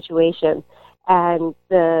to the situation. And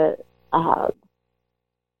the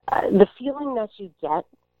feeling that you get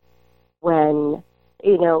when,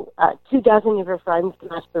 24 of your friends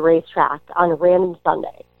come out to the racetrack on a random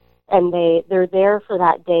Sunday, and they're there for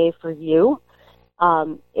that day for you.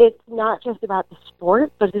 It's not just about the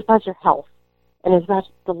sport, but it's about your health, and it's about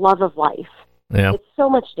the love of life. Yeah. It's so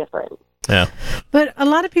much different. Yeah. But a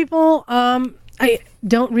lot of people I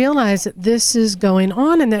don't realize that this is going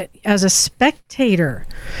on, and that as a spectator,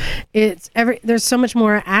 there's so much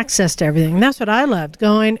more access to everything. And that's what I loved,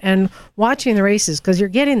 going and watching the races, because you're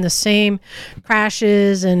getting the same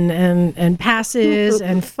crashes and passes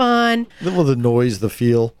and fun. Well, the noise, the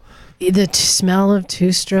feel. The smell of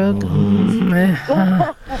two-stroke. But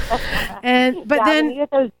then when you get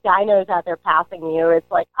those dynos out there passing you, it's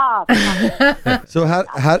like, So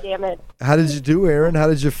damn it. How did you do, Aaron? How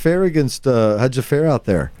did you fare how'd you fare out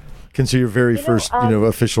there? Consider your very first,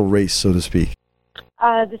 official race, so to speak.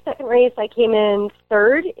 The second race, I came in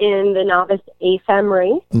third in the novice AFM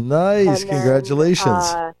race. Nice,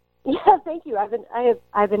 congratulations. Yeah, thank you. I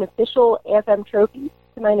have an official AFM trophy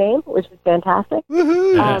to my name, which is fantastic.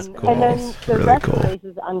 That's cool. And then the rest of the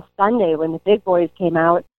races on Sunday, when the big boys came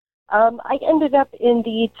out, I ended up in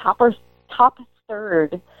the top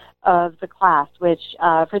third of the class, which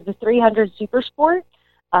for the 300 Super Sport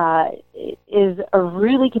is a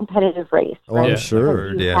really competitive race. Oh, I'm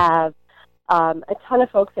sure. You have a ton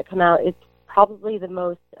of folks that come out. It's probably the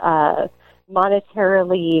most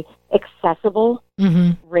monetarily accessible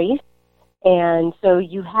race. And so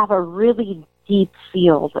you have a really deep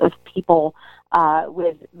field of people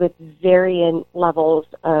with varying levels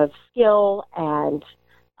of skill and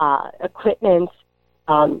equipment.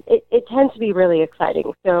 It tends to be really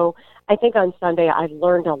exciting. So I think on Sunday I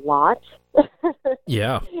learned a lot.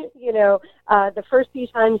 Yeah. The first few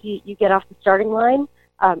times you get off the starting line,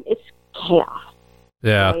 it's chaos.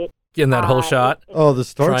 Yeah. Right? Getting that whole shot. Oh, the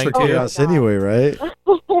starts are chaos anyway, right?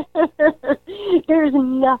 There's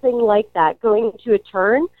nothing like that. Going into a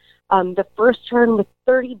turn, the first turn with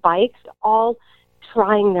 30 bikes, all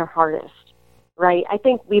trying their hardest, right? I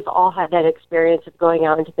think we've all had that experience of going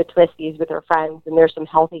out into the twisties with our friends, and there's some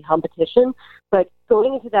healthy competition. But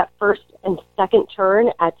going into that first and second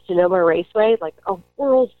turn at Sonoma Raceway, like a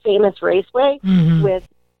world-famous raceway, with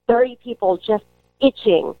 30 people just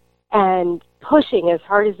itching and pushing as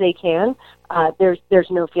hard as they can, there's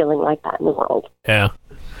no feeling like that in the world. Yeah.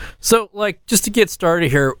 So, just to get started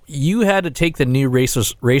here, you had to take the new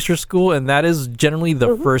racer school, and that is generally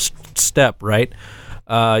the first step, right?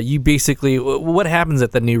 You basically, what happens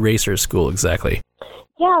at the new racer school exactly?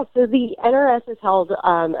 Yeah, so the NRS is held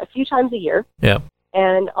a few times a year. Yeah.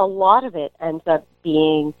 And a lot of it ends up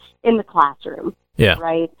being in the classroom. Yeah.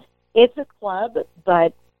 Right? It's a club,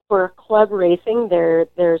 but for club racing,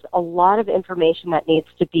 there's a lot of information that needs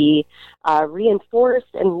to be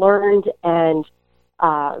reinforced and learned. And,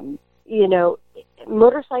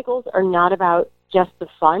 motorcycles are not about just the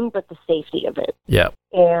fun, but the safety of it. Yeah.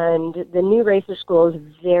 And the new racer school is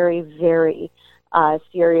very, very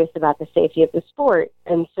serious about the safety of the sport.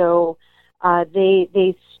 And so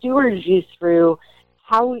they steward you through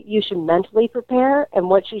how you should mentally prepare and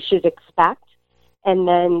what you should expect. And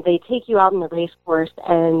then they take you out on the race course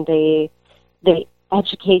and they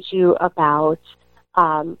educate you about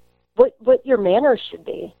what your manners should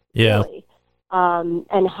be. Yeah. Really.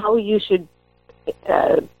 And how you should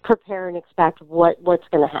prepare and expect what's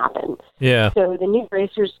going to happen. Yeah. So the new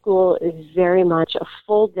Racers School is very much a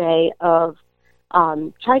full day of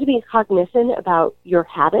try to be cognizant about your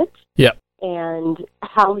habits. Yep. And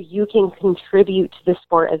how you can contribute to the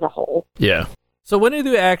sport as a whole. Yeah. So when do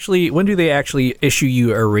they actually issue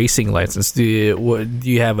you a racing license? Do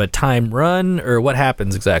you have a time run, or what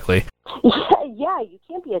happens exactly? Yeah, you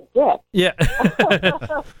can't be a dick. Yeah.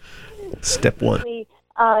 Step one.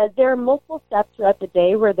 There are multiple steps throughout the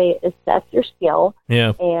day where they assess your skill.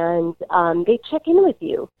 Yeah. And they check in with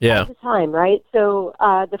you all the time, right? So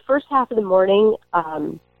the first half of the morning,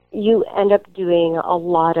 you end up doing a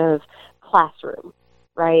lot of classroom,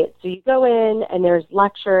 right? So you go in and there's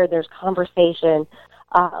lecture, there's conversation,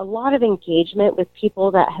 a lot of engagement with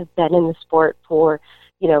people that have been in the sport for,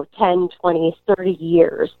 10, 20, 30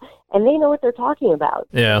 years, and they know what they're talking about.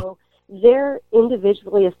 Yeah. So they're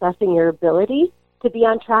individually assessing your ability to be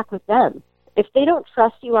on track with them. If they don't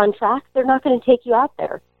trust you on track, they're not going to take you out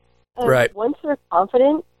there. And Right. Once they're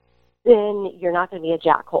confident, then you're not going to be a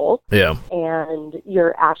jackhole. Yeah. And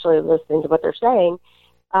you're actually listening to what they're saying.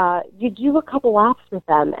 You do a couple laps with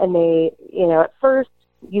them, and they, at first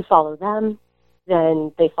you follow them,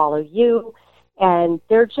 then they follow you, and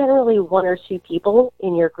they're generally one or two people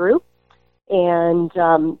in your group, and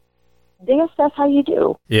they assess how you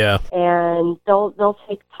do. Yeah. And they'll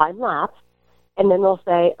take time lapse, and then they'll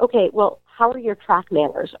say, okay, well, how are your track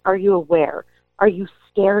manners? Are you aware? Are you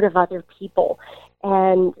scared of other people?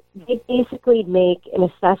 And they basically make an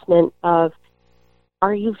assessment of,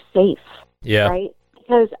 are you safe? Yeah. Right?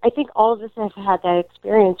 Because I think all of us have had that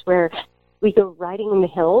experience where we go riding in the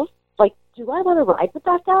hills. Like, do I want to ride with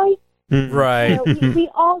that guy? Right. We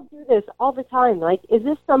all do this all the time. Like, is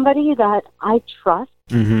this somebody that I trust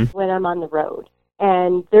when I'm on the road?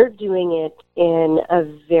 And they're doing it in a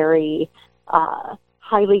very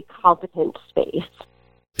highly competent space.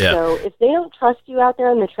 Yeah. So if they don't trust you out there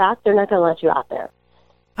on the track, they're not going to let you out there.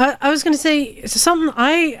 I was going to say something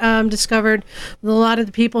I discovered with a lot of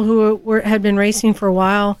the people who had been racing for a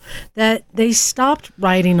while, that they stopped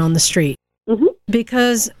riding on the street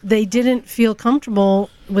because they didn't feel comfortable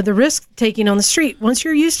with the risk taking on the street. Once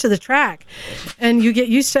you're used to the track and you get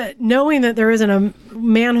used to knowing that there isn't a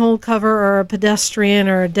manhole cover or a pedestrian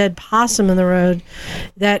or a dead possum in the road,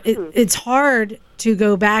 that it's hard to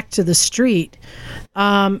go back to the street.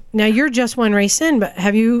 Now, you're just one race in, but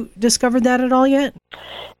have you discovered that at all yet?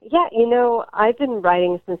 Yeah, I've been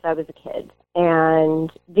riding since I was a kid,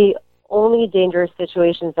 and the only dangerous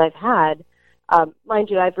situations I've had, mind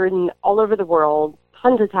you, I've ridden all over the world,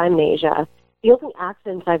 tons of time in Asia. The only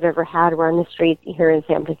accidents I've ever had were on the streets here in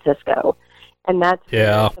San Francisco, and that's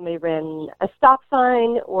when somebody ran a stop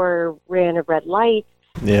sign or ran a red light.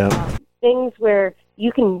 Yeah. Things where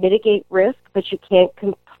you can mitigate risk, but you can't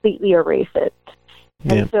completely erase it.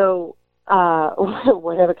 And so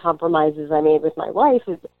one of the compromises I made with my wife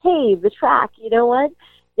is, hey, the track, you know what?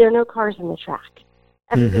 There are no cars in the track.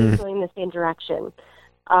 Everybody's going in the same direction.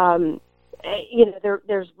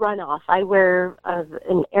 There's runoff. I wear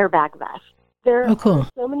an airbag vest. There are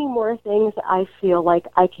so many more things I feel like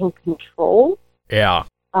I can control. Yeah.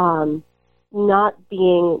 Not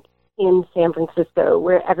being in San Francisco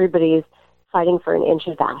where everybody's fighting for an inch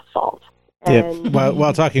of asphalt. And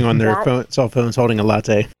while talking on their cell phones, holding a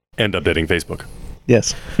latte. And updating Facebook.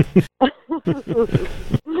 Yes.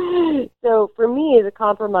 So for me, the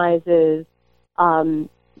compromise is I'm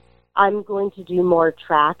going to do more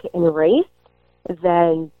track and race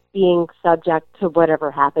than being subject to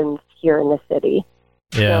whatever happens here in the city.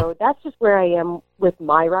 Yeah. So that's just where I am with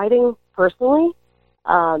my riding personally.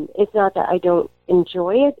 It's not that I don't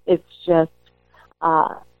enjoy it. It's just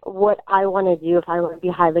what I want to do. If I want to be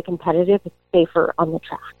highly competitive, it's safer on the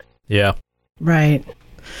track. Yeah. Right.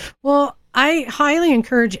 Well, I highly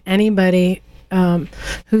encourage anybody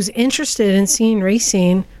who's interested in seeing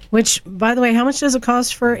racing, which, by the way, how much does it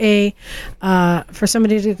cost for for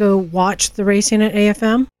somebody to go watch the racing at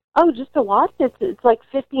AFM? Oh, just to watch? It's like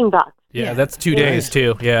 $15. Yeah, that's 2 days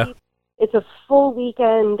too. Yeah. It's a full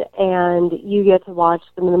weekend, and you get to watch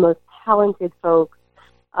some of the most talented folks.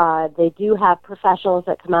 They do have professionals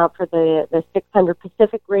that come out for the 600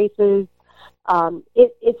 Pacific races.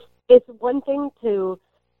 It's one thing to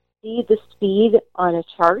see the speed on a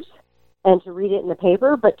chart and to read it in the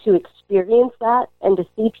paper, but to experience that and to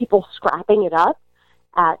see people scrapping it up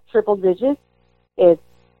at triple digits, it's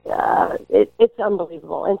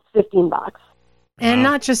unbelievable. And it's $15. And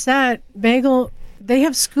not just that, Bagel, they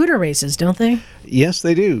have scooter races, don't they? Yes,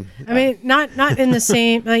 they do. I mean, not in the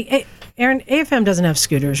same, like, Aaron, AFM doesn't have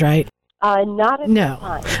scooters, right? Not at this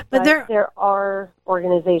time. But there are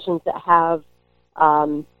organizations that have,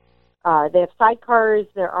 they have sidecars,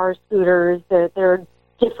 there are scooters, there are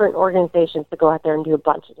different organizations that go out there and do a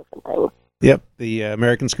bunch of different things. Yep, the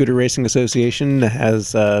American Scooter Racing Association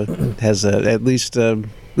has at least a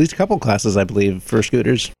couple classes, I believe, for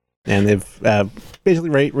scooters, and they've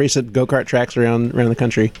basically race at go-kart tracks around the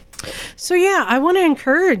country. So yeah, I want to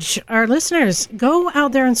encourage our listeners, go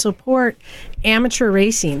out there and support amateur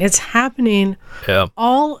racing. It's happening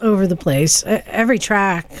all over the place. Every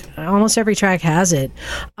track, almost every track has it.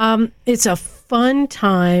 It's a fun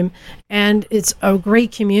time and it's a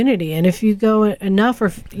great community. And if you go enough, or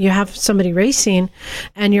if you have somebody racing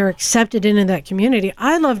and you're accepted into that community,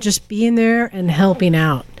 I love just being there and helping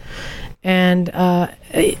out. And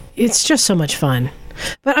it's just so much fun.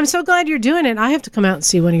 But I'm so glad you're doing it. I have to come out and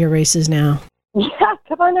see one of your races now. Yeah,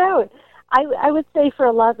 come on out. I would say for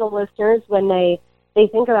a lot of the listeners, when they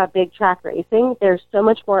think about big track racing, there's so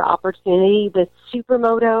much more opportunity with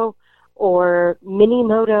supermoto or mini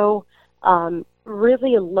moto,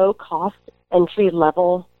 really low-cost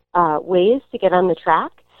entry-level ways to get on the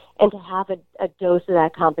track and to have a dose of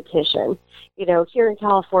that competition. You know, here in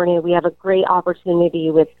California, we have a great opportunity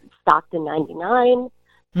with Stockton 99.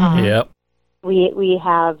 Yep. We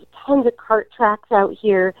have tons of kart tracks out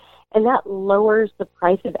here, and that lowers the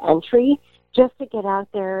price of entry just to get out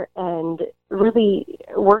there and really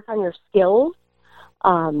work on your skills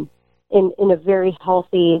in a very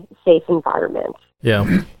healthy, safe environment.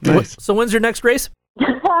 Yeah. Nice. So when's your next race?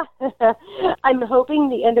 I'm hoping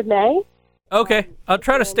the end of May. Okay. I'll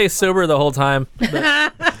try to stay sober the whole time.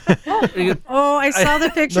 Oh, I saw the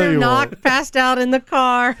picture of Knock passed out in the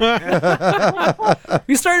car.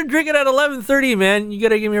 We started drinking at 11:30, man. You got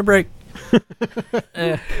to give me a break.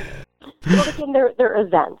 Well, again, they're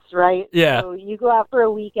events, right? Yeah. So you go out for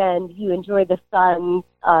a weekend, you enjoy the sun,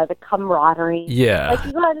 the camaraderie. Yeah. Like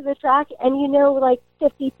you go out to the track and you know like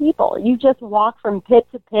 50 people. You just walk from pit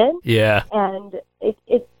to pit. Yeah. And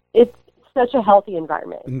it's such a healthy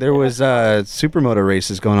environment. There was supermoto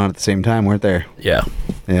races going on at the same time, weren't there? Yeah.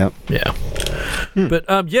 Yep. Yeah. But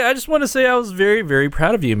yeah, I just want to say I was very, very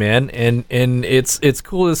proud of you, man. And it's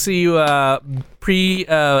cool to see you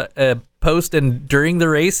post and during the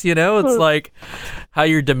race, you know. It's like how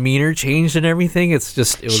your demeanor changed and everything. It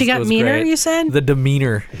was She got meaner, great. you said? The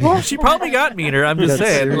demeanor. She probably got meaner. I'm just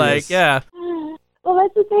saying. serious. Like, yeah. Well,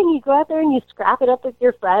 that's the thing. You go out there and you scrap it up with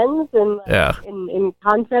your friends, and Yeah. in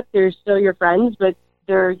concept, they're still your friends, but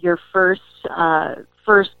they're your first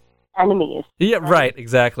enemies. Yeah, right,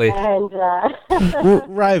 exactly. And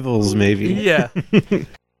Rivals, maybe. Yeah.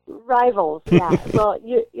 rivals. Yeah. Well,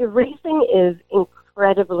 your racing is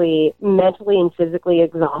incredibly mentally and physically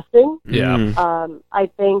exhausting. Yeah. I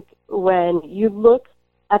think when you look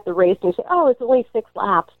at the race and you say, "Oh, it's only 6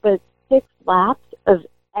 laps," but it's 6 laps of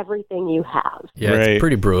everything you have. Yeah, Right. it's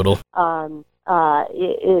pretty brutal.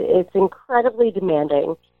 It's incredibly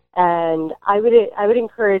demanding, and I would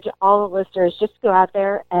encourage all the listeners just to go out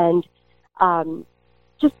there and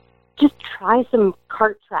just try some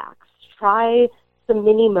kart tracks, try some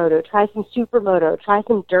mini moto, try some supermoto, try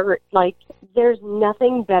some dirt. Like, there's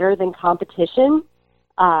nothing better than competition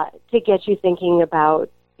to get you thinking about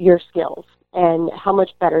your skills and how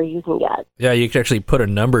much better you can get. Yeah, you can actually put a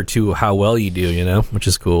number to how well you do, you know, which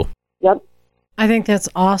is cool. Yep. I think that's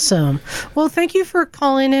awesome. Well, thank you for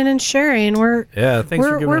calling in and sharing. Thanks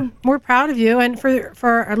for giving we're proud of you, and for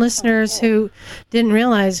our listeners who didn't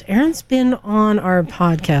realize, Erin's been on our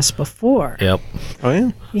podcast before. Yep. Oh,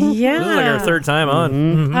 yeah? Yeah, This is like our third time on.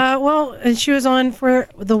 Mhm. Well, and she was on for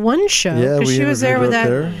the one show Yeah, because we she was there with that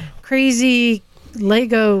interviewed her up crazy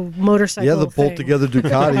Lego motorcycle. Yeah, the thing. bolt together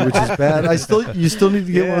Ducati, which is bad. You still need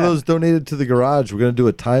to get one of those donated to the garage. We're going to do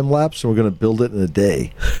a time lapse and we're going to build it in a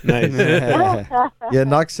day. Nice. Yeah,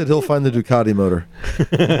 Knox said he'll find the Ducati motor.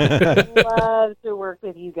 Love to work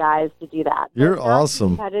with you guys to do that. You're But not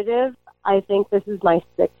awesome. Competitive. I think this is my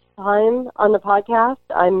 6th time on the podcast.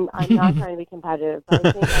 I'm not trying to be competitive, but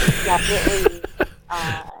I think I'm definitely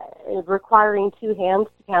requiring 2 hands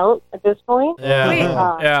to count at this point. Yeah. Wait.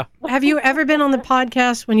 Yeah. Have you ever been on the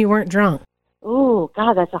podcast when you weren't drunk? Ooh,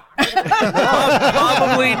 God, that's a hard one.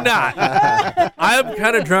 Probably not. I'm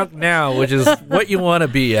kind of drunk now, which is what you want to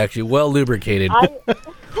be, actually. Well lubricated.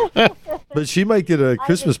 But she might get a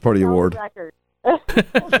Christmas party award. Record.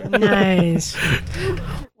 Nice.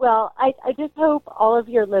 Well, I just hope all of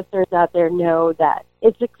your listeners out there know that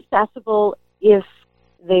it's accessible if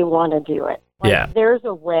they want to do it. Like, Yeah. There's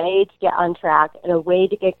a way to get on track and a way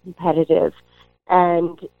to get competitive,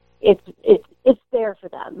 and it's there for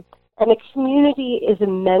them. And the community is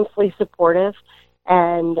immensely supportive,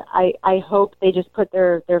 and I hope they just put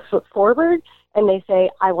their foot forward and they say,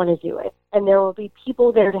 I want to do it. And there will be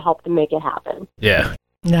people there to help them make it happen. Yeah.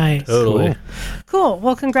 Nice. Totally. Cool.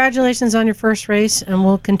 Well, congratulations on your first race, and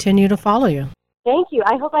we'll continue to follow you. Thank you.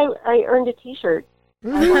 I hope I earned a T-shirt.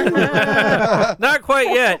 Not quite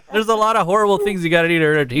yet. There's a lot of horrible things you got to do to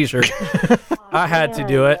earn a T-shirt. I had to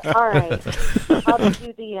do it. All right. I'll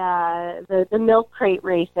do the milk crate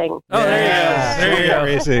racing. Oh, there you go.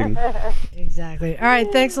 Racing. Exactly. All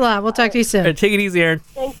right. Thanks a lot. We'll talk to you soon. All right, take it easy, Aaron.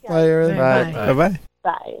 Thanks, guys. Bye, Aaron. Bye. Bye-bye.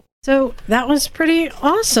 Bye. So that was pretty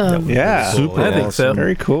awesome. Yeah. Super I think so. awesome.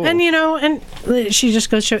 Very cool. And and she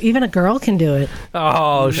just goes to show even a girl can do it.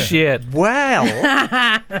 Oh, shit. Well,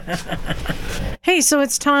 Hey, so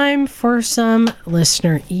it's time for some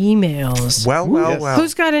listener emails. well.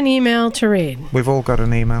 Who's got an email to read? We've all got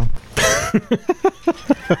an email. Who All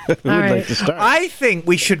would right. like to start? I think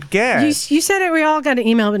we should get. You said it. We all got an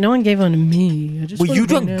email, but no one gave one to me. I just Well, you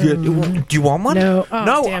wanted don't to get. know. Do you want one? No. Oh,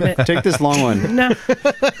 No. damn it. Take this long one. No.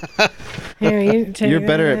 Here, you take You're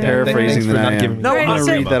better at paraphrasing than I am. No, I'm I-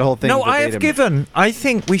 gonna read that whole thing. No, I have verbatim. given. I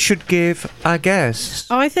think we should give our guests.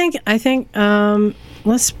 Oh, I think.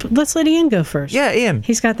 Let's let Ian go first. Yeah, Ian.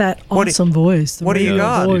 He's got that What do- awesome voice. the what do you radio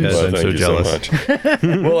got? voice. Well, I'm thank so you jealous. so much.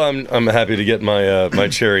 Well, I'm happy to get my my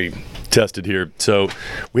cherry tested here. So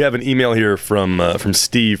we have an email here from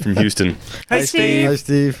Steve from Houston. Hey, Steve. Hi,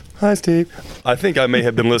 Steve. Hi, Steve. I think I may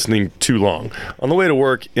have been listening too long. On the way to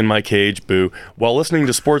work in my cage, boo, while listening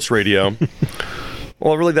to sports radio.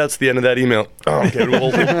 Well, really, that's the end of that email. Oh, okay,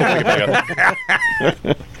 we'll take it back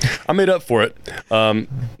up. I made up for it.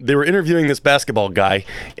 They were interviewing this basketball guy,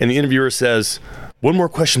 and the interviewer says, "One more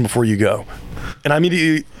question before you go." And I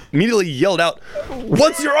immediately yelled out,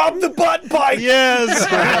 "What's your off-the-butt bike?" Yes.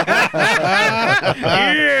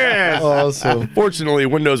 Yes. Awesome. Fortunately,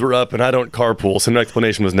 windows were up, and I don't carpool, so no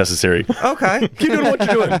explanation was necessary. Okay. Keep doing what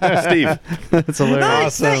you're doing, Steve. That's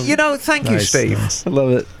hilarious. Thank you, Steve. I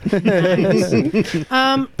love it.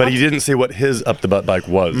 But he didn't say what his up-the-butt bike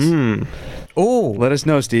was. Oh, Let us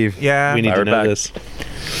know, Steve. yeah. We need to Fire know back. this.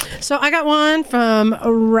 So I got one from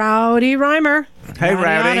Rowdy Reimer. Hey,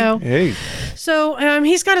 Rowdy. Otto. Hey. So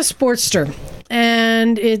he's got a Sportster,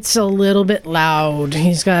 and it's a little bit loud.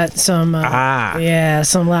 He's got some, some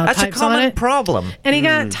loud That's a pipes on common it. problem. And he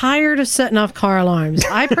got tired of setting off car alarms.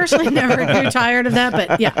 I personally never grew tired of that,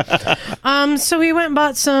 but yeah. So we went and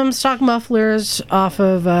bought some stock mufflers off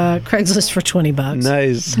of Craigslist for $20.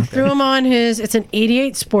 Nice. Threw them on it's an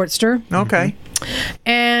 88 Sportster. Okay.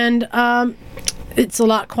 And it's a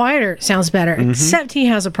lot quieter. Sounds better, except he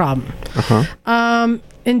has a problem.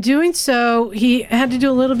 In doing so, he had to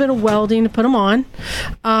do a little bit of welding to put them on.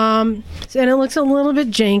 And it looks a little bit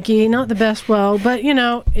janky, not the best weld, but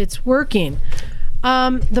it's working.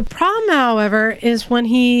 The problem, however, is when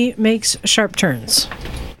he makes sharp turns.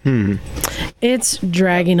 It's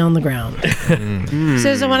dragging on the ground.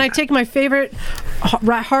 Says that when I take my favorite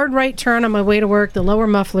hard right turn on my way to work, the lower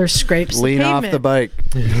muffler scrapes Lean the off pavement. the bike.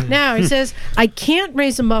 Now, he says, I can't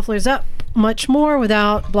raise the mufflers up much more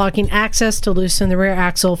without blocking access to loosen the rear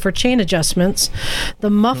axle for chain adjustments. The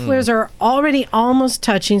mufflers are already almost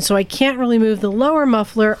touching, so I can't really move the lower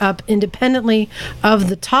muffler up independently of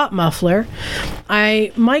the top muffler.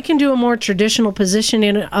 I might can do a more traditional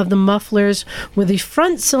positioning of the mufflers with the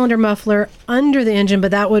front cylinder muffler under the engine,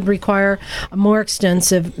 but that would require a more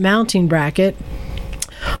extensive mounting bracket.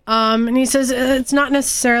 And he says it's not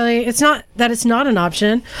that it's not an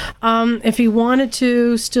option. If he wanted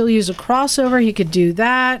to still use a crossover, he could do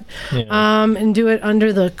that, and do it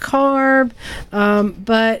under the carb.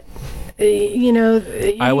 But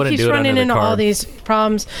I wouldn't he keeps do it running under the into all carb. these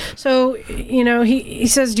problems. So, he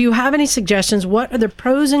says, do you have any suggestions? What are the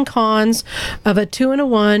pros and cons of a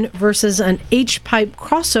 2-in-1 versus an H-pipe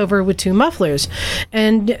crossover with two mufflers?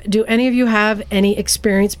 And do any of you have any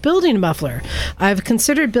experience building a muffler? I've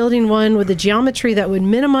considered building one with a geometry that would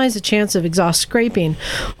minimize the chance of exhaust scraping.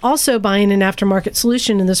 Also, buying an aftermarket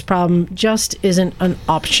solution in this problem just isn't an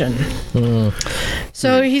option.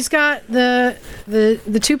 So he's got the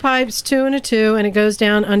two pipes, 2 and a 2, and it goes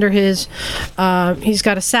down under his. He's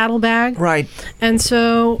got a saddle bag, Right. and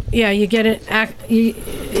so you get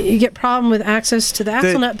you get problem with access to the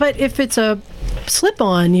axle nut. But if it's a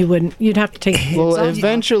slip-on, you'd have to take. the Well, exhaust off.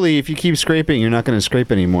 eventually, if you keep scraping, you're not going to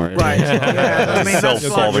scrape anymore. Right. Yeah, I mean, that's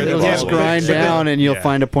Self-solving It'll just problem. grind down, and you'll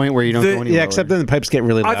find a point where you don't go any Yeah, lower. except then the pipes get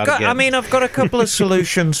really loud again. I've got a couple of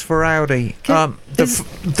solutions for Audi.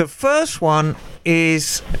 The first one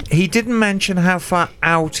is he didn't mention how far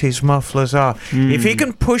out his mufflers are. If he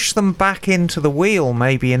can push them back into the wheel,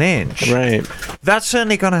 maybe an inch, Right. that's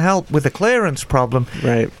certainly going to help with the clearance problem.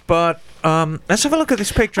 Right. But let's have a look at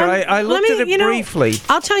this picture. I looked at it briefly.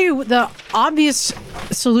 I'll tell you, the obvious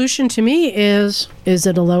solution to me is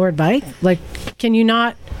it a lowered bike? Like, can you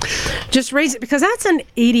not just raise it? Because that's an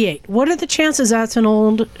 88. What are the chances that's an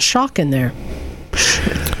old shock in there?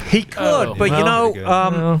 He could, but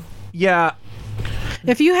yeah.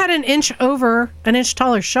 If you had an inch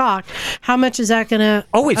taller shock, how much is that going to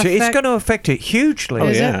Oh, it's going to affect it hugely.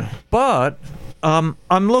 Is it? Yeah. But I'm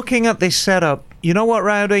looking at this setup. You know what,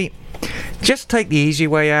 Rowdy? Just take the easy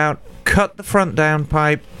way out. Cut the front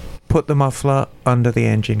downpipe. Put the muffler under the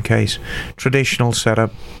engine case. Traditional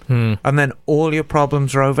setup. And then all your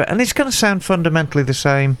problems are over. And it's going to sound fundamentally the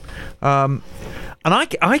same. And I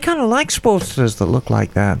kind of like Sportsters that look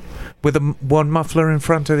like that, with one muffler in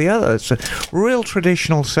front of the other. It's a real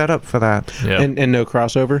traditional setup for that. Yeah. And no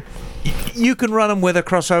crossover? You can run them with a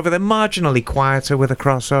crossover. They're marginally quieter with a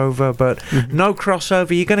crossover, but no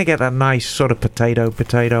crossover. You're going to get that nice sort of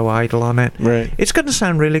potato idle on it. Right. It's going to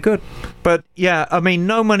sound really good. But yeah, I mean,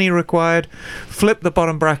 no money required. Flip the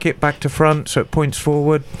bottom bracket back to front so it points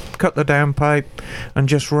forward. Cut the downpipe and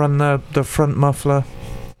just run the front muffler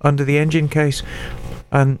under the engine case.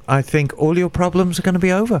 And I think all your problems are going to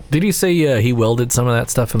be over. Did he say he welded some of that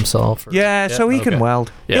stuff himself? Or? Yeah, so he can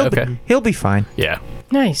weld. Yeah, okay. He'll be fine. Yeah.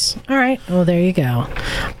 Nice. All right. Well, there you go.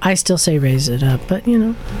 I still say raise it up, but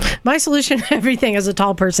my solution to everything as a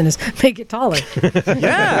tall person is make it taller.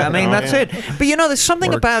 Yeah, I mean, that's it. But there's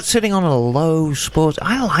something about sitting on a low sports.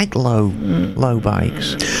 I like low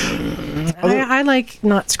bikes. I like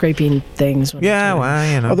not scraping things.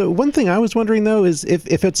 When Although one thing I was wondering though is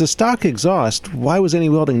if it's a stock exhaust, why was any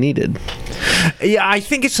welding needed? Yeah, I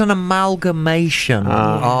think it's an amalgamation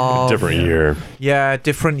of different year. Yeah,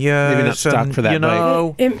 different years. Maybe not stock for that bike.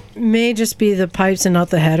 It may just be the pipes and not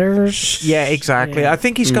the headers. Yeah, exactly. I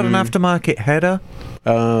think he's got an aftermarket header.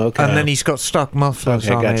 Oh, okay. And then he's got stock mufflers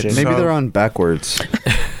on gotcha. it. Maybe they're on backwards.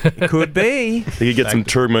 Could be. They could get some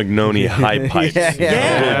Termagnoni high pipes.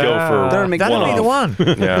 Yeah. Go for that'd be the one.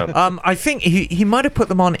 Yeah. I think he might have put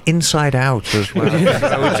them on inside out as well,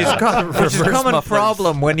 which is a common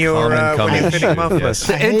problem when you're fitting mufflers.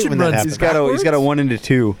 The engine runs. He's got a 1 into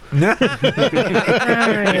 2. All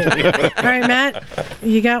right, Matt,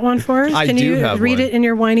 you got one for us? Can you read it in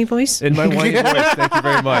your whiny voice? In my whiny voice. Thank you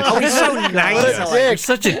very much. Oh, he's so nice. You're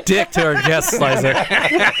such a dick to our guests, Liza.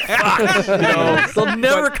 They'll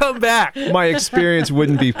never come back. My experience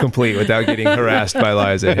wouldn't be complete without getting harassed by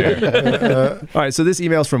Liza here. All right, so this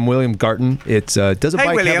email's from William Garton. It's does a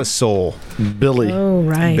bike William. have a soul? Billy. Oh,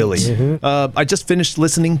 right. Billy. I just finished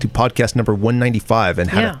listening to podcast number 195 and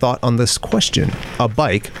had a thought on this question. A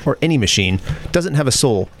bike, or any machine, doesn't have a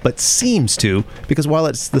soul, but seems to, because while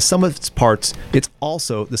it's the sum of its parts, it's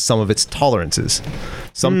also the sum of its tolerances.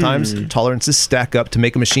 Sometimes tolerances stack up to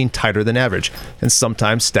make a machine tighter than average, and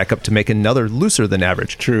sometimes stack up to make another looser than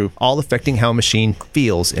average. True. All affecting how a machine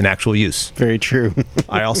feels in actual use. Very true.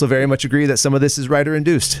 I also very much agree that some of this is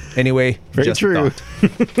rider-induced. Anyway, very just true. a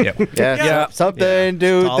thought. Yep. Yeah. Something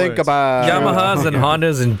to think about. Yamahas and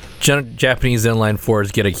Hondas and Japanese inline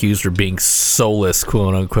fours get accused of being soulless,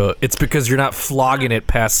 quote unquote. It's because you're not flogging it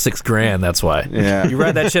past $6,000. That's why. Yeah. You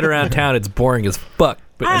ride that shit around town. It's boring as fuck.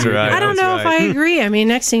 But I don't know if I agree. I mean,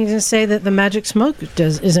 next thing you're going to say that the magic smoke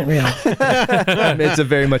isn't real. It's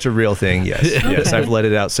very much a real thing, yes. Yes, I've let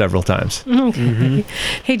it out several times. Okay.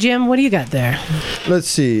 Hey, Jim, what do you got there? Let's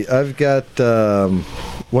see. I've got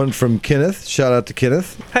one from Kenneth. Shout out to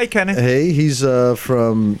Kenneth. Hey, Kenneth. Hey, he's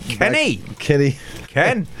from... Kenny.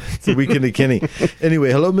 Ken. It's the weekend of Kenny.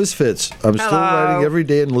 Anyway, hello, Misfits. I'm still riding every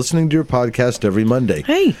day and listening to your podcast every Monday.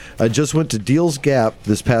 Hey. I just went to Deals Gap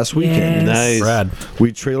this past weekend. Nice. Rad.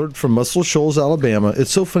 We trailered from Muscle Shoals, Alabama. It's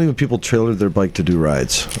so funny when people trailer their bike to do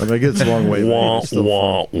rides. I mean, I get it's a long way.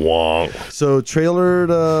 So trailered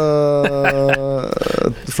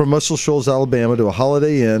from Muscle Shoals, Alabama to a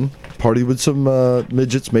Holiday Inn. Partied with some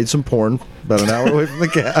midgets, made some porn about an hour away from the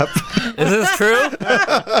Gap. Is this true?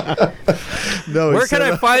 No. Where can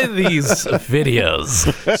I find these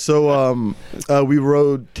videos? So we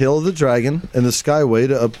rode Tail of the Dragon and the Skyway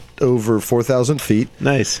to up over 4,000 feet.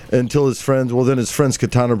 Nice. Until his friend's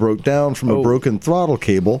katana broke down from a broken throttle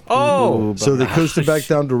cable. Oh. So they coasted back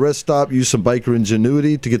down to rest stop, used some biker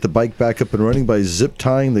ingenuity to get the bike back up and running by zip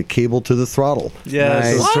tying the cable to the throttle. Yeah.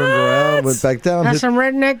 So turned around, went back down. That's some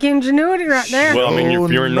redneck ingenuity right there. Well, I mean,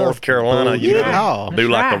 if you're in North Carolina, you do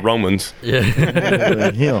like the Romans.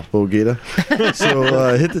 Yeah, Bogota.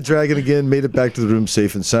 So hit the Dragon again, made it back to the room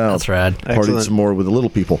safe and sound. That's rad. Partied Excellent. some more with the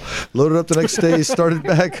little people. Loaded up the next day, started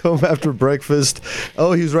back home after breakfast.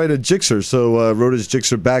 Oh, he was riding a Gixxer, so rode his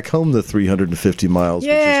Gixxer back home the 350 miles.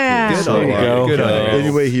 Yeah. Which is cool. There you go. Good on you.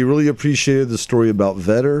 Anyway, he really appreciated the story about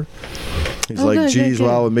Vetter. He's geez,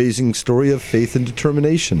 wow, amazing story of faith and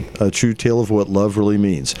determination. A true tale of what love really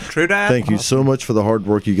means. True, Dad. Thank you so much for the hard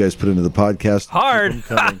work you guys put into the podcast. Hard.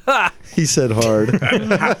 He said hard.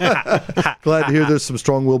 Glad to hear there's some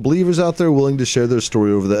strong-willed believers out there willing to share their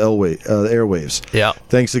story over the airwaves. Yeah.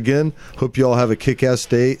 Thanks again. Hope you all have a kick-ass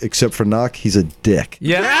day, except for Knock. He's a dick.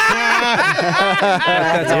 Yeah.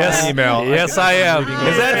 That's Yes. an email. Yes, I am.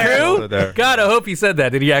 Is that true? God, I hope he said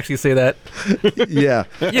that. Did he actually say that? Yeah.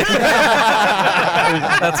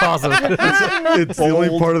 That's awesome. It's the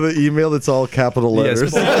only part of the email that's all capital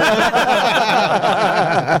letters. It's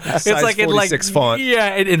like in like font.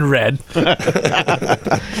 Yeah, in red.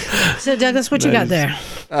 So Douglas, what you got there?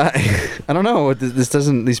 I don't know. This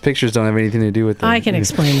doesn't. These pictures don't have anything to do with them. I can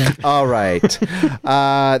explain that. All right.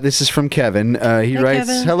 This is from Kevin. He writes,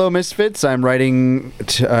 Kevin. "Hello, Misfits. I'm writing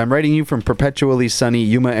you from perpetually sunny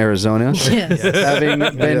Yuma, Arizona. Yes. Having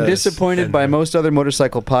been disappointed by most other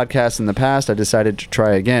motorcycle podcasts in the past, I decided to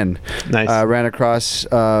try again. Nice. Ran across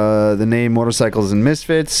the name Motorcycles and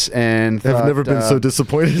Misfits and I've thought, never been so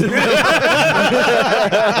disappointed.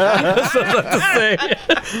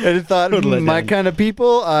 And thought, my kind of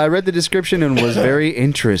people. I read the description and was very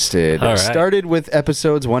interested. All right. Started with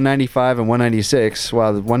episodes 195 and 196.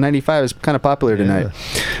 Wow, 195 is kind of popular tonight.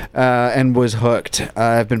 And was hooked.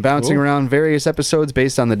 I've been bouncing around various episodes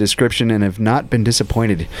based on the description and have not been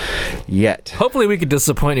disappointed yet. Hopefully, we could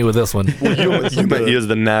disappoint you with this one. Yuma is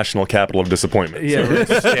the national capital of disappointment. Yeah.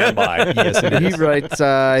 So stand by. Yes, it He is. writes,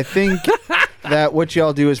 I think that what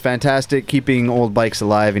y'all do is fantastic. Keeping old bikes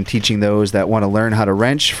alive and teaching those that want to learn how to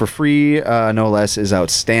wrench for free, no less, is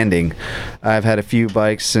outstanding. I've had a few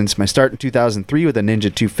bikes since my start in 2003 with a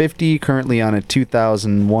Ninja 250, currently on a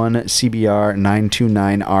 2001 CBR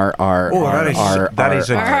 929RR. Oh, that is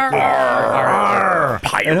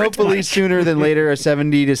And hopefully sooner than later, a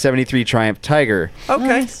 70 to 73 Triumph Tiger.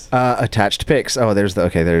 Okay. Attached pics. Oh, there it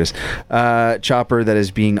is. Chopper that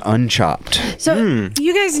is being unchopped. So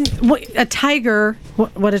you guys, a tiger,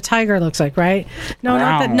 what a tiger looks like, right? No,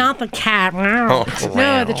 not the cat. No,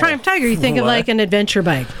 the Triumph Tiger. You think of like an adventure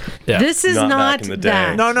bike. Yeah. This is Not not back in the day.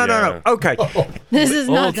 that. No. Okay. This is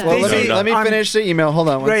not that. Well, let me finish the email. Hold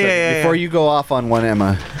on one second before you go off on one,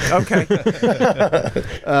 Emma. Okay.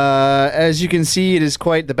 As you can see, it is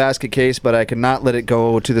quite the basket case, but I could not let it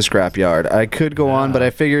go to the scrapyard. I could go on, but I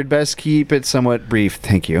figured best keep it somewhat brief.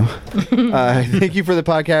 Thank you. Thank you for the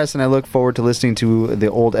podcast, and I look forward to listening to the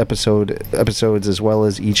old episodes as well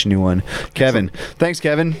as each new one. Kevin. Thanks,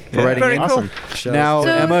 Kevin, for writing Very in. cool. Now, So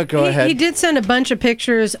Emma, go ahead. He did send a bunch of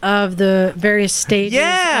pictures of the various stages.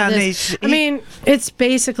 Yeah, of and this. I mean, it's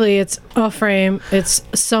basically it's a frame, it's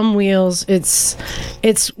some wheels, it's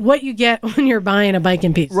what you get when you're buying a bike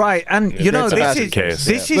in pieces. Right, and you know It's a this basket is case.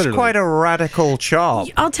 this Yeah, is literally. quite a radical chop.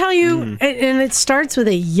 I'll tell you, and it starts with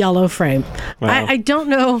a yellow frame. Wow. I don't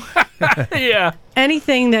know Yeah.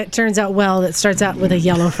 anything that turns out well that starts out with a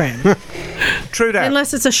yellow frame, True that.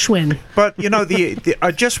 unless it's a Schwinn. But you know,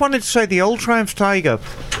 I just wanted to say the old Triumph Tiger.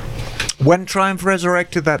 When Triumph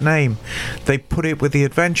resurrected that name, they put it with the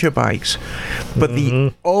adventure bikes. But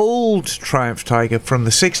the old Triumph Tiger from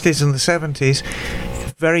the 60s and the 70s,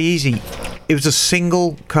 very easy. It was a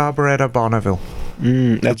single carburetor Bonneville.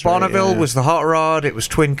 That's Bonneville right, yeah. was the hot rod. It was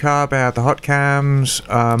twin carb. It had the hot cams.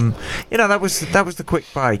 You know, that was the quick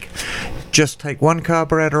bike. Just take one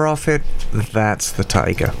carburetor off it. That's the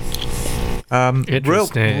Tiger.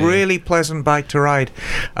 Interesting. Really pleasant bike to ride.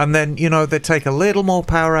 And then, you know, they take a little more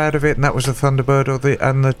power out of it, and that was the Thunderbird,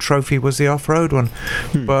 and the Trophy was the off-road one.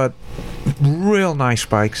 But real nice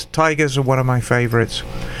bikes. Tigers are one of my favorites.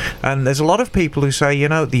 And there's a lot of people who say, you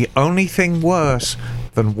know, the only thing worse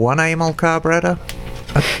than one AMOL carburetor,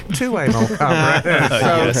 a two AMOL carburetor.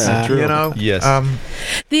 Yes, You know, Yes.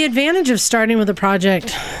 The advantage of starting with a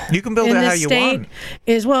project you can build in it how this you state want.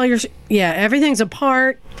 is, well, everything's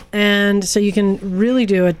apart, and so you can really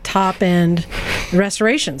do a top end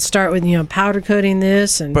restoration. Start with powder coating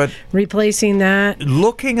this and But- replacing that.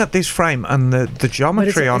 Looking at this frame and the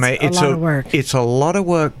geometry on it, it's a lot of work. It's a lot of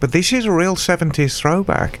work, but this is a real 70s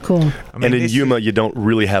throwback. Cool. I mean, And in this Yuma, you don't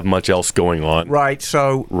really have much else going on. Right,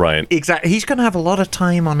 so Right. exactly, he's going to have a lot of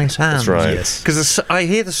time on his hands. That's right. Yes. Because I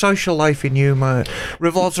hear the social life in Yuma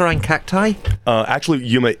revolves around cacti. Actually,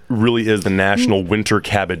 Yuma really is the national winter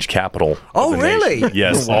cabbage capital. of Oh, the really? nation.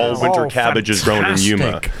 Yes, all winter cabbage is grown in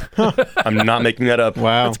Yuma. I'm not making that up.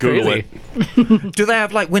 Wow. Let's Google Crazy. it. Do they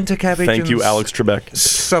have like winter cabbage? Thank and you, Alex Trebek.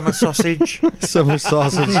 Summer sausage. Summer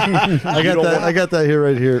sausage. I got that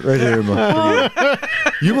right here, Emma.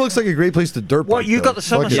 Yuma looks like a great place to dirt bike. What, you though. got the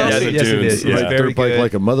summer Fuck yeah. sausage? Yes, it dunes, is. yeah. It's Like very dirt bike good.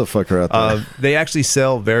 like a motherfucker out there. They actually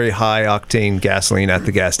sell very high octane gasoline at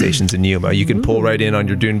the gas stations in Yuma. You can pull right in on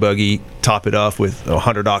your dune buggy, top it off with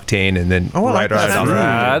 100 octane, and then I like ride right that. off.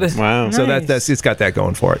 Rad. Wow. So Nice. that's it's got that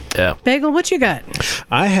going for it. Yeah. Bagel, what you got?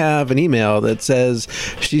 I have an email that says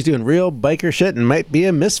she's doing real biker shit and might be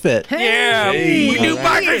a misfit. Yeah. We do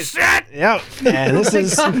biker shit. Yep. And this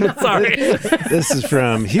is Sorry. this is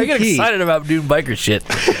from Hugh I get Key. excited about doing biker shit.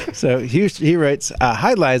 So he writes,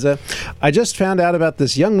 "Hi Liza, I just found out about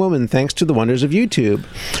this young woman thanks to the wonders of YouTube.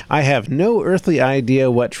 I have no earthly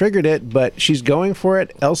idea what triggered it, but she's going for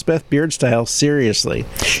it, Elspeth Beard style. Seriously,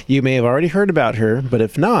 you may have already heard about her, but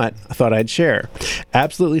if not, I thought I'd share.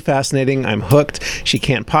 Absolutely fascinating. I'm hooked. She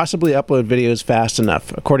can't possibly upload videos fast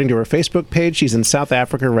enough. According to her Facebook page, she's in South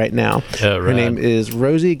Africa right now. Her name is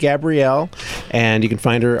Rosie Gabrielle, and you can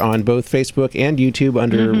find her on both Facebook and YouTube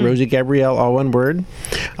under Rosie Gabrielle, all one word.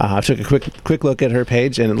 I took a quick look at her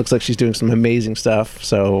page, and it looks like she's doing some amazing stuff.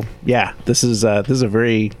 So yeah, this is a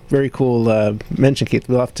very, very cool mention, Keith.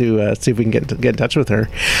 We'll have to see if we can get in touch with her.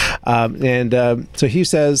 So Hugh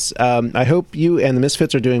says, I hope you and the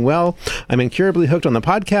Misfits are doing well. I'm incurably hooked on the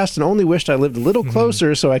podcast and only wished I lived a little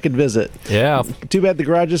closer so I could visit. Yeah. Too bad the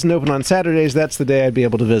garage isn't open on Saturdays. That's the day I'd be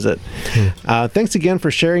able to visit. Thanks again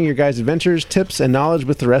for sharing your guys' adventures, tips, and knowledge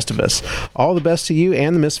with the rest of us. All the best to you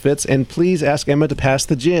and the Misfits, and please ask Emma to pass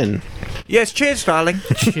the gin." Yes, cheers, darling.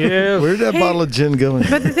 Cheers. Where'd that bottle of gin go?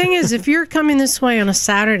 But the thing is, if you're coming this way on a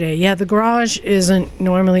Saturday, the garage isn't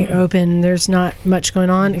normally open. There's not much going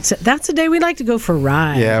on, except that's the day we like to go for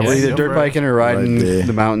rides. Yeah, we're either dirt biking or riding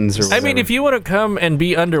the mountains or whatever. I mean, if you want to come and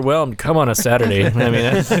be underwhelmed, come on a Saturday. I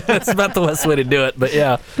mean, that's about the best way to do it. But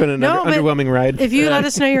yeah, been an underwhelming ride. If you let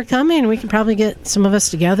us know you're coming, we can probably get some of us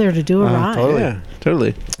together to do a ride. Totally. Yeah,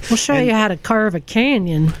 totally. We'll show you how to carve a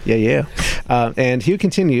canyon. Yeah. And Hugh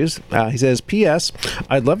continues. He says, "P.S.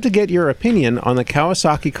 I'd love to get your opinion on the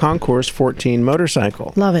Kawasaki Concourse 14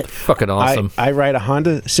 motorcycle. Love it. Fucking awesome. I ride a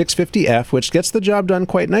Honda 650F, which gets the job done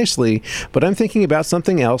quite nicely, but I'm thinking about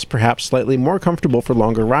something else, perhaps slightly more comfortable for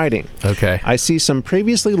longer riding. Okay. I see some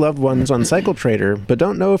previously loved ones on Cycle Trader, but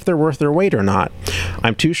don't know if they're worth their weight or not.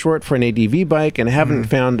 I'm too short for an ADV bike and haven't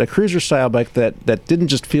found a cruiser-style bike that didn't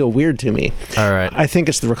just feel weird to me. All right. I think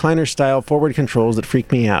it's the recliner-style forward controls that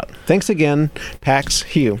freak me out. Thanks again, Pax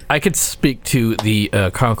Hugh." I could speak to the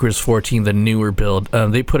Concourse 14, the newer build.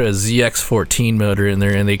 They put a ZX14 motor in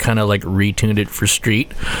there, and they kind of like retuned it for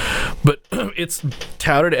street. But it's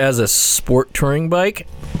touted as a sport touring bike,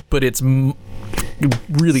 but it's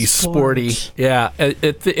really sporty. Yeah,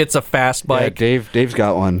 it's a fast bike. Yeah, Dave's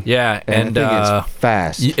got one. Yeah, and I think it's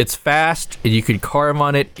fast. It's fast, and you could carve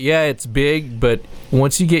on it. Yeah, it's big, but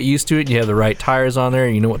once you get used to it, you have the right tires on there,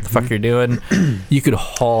 and you know what the fuck you're doing, you could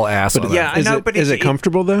haul ass on yeah, that. I know, but is it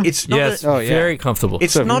comfortable though? It's not. Very comfortable.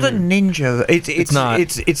 It's not a Ninja. It's not.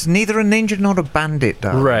 It's neither a Ninja nor a Bandit,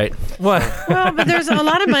 darling. Right. What? Well, but there's a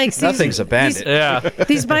lot of bikes. Nothing's a Bandit.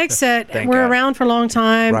 These bikes that were around for a long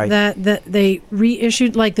time that they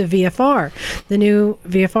reissued, like the VFR. The new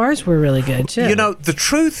VFRs were really good too. You know, the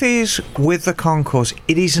truth is, with the Concourse,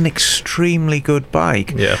 it is an extremely good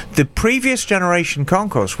bike. Yeah. The previous generation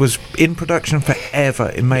Concourse was in production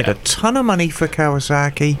forever. It made a ton of money for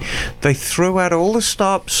Kawasaki. They threw out all the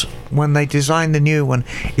stops when they designed the new one.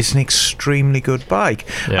 It's an extremely good bike.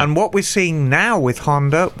 Yeah. And what we're seeing now with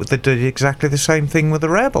Honda, they did exactly the same thing with the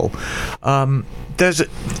Rebel. There's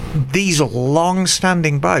these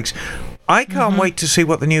long-standing bikes. I can't wait to see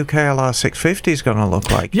what the new KLR 650 is going to look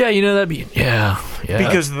like. Yeah, you know, that'd be... Yeah.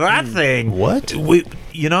 Because that thing... What?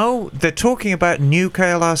 They're talking about new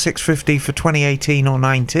KLR 650 for 2018 or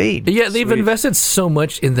 19. Yeah, they've invested so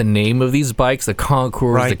much in the name of these bikes, the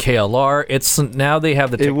Concourse, the KLR. It's now they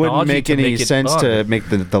have the technology. It wouldn't make any sense to make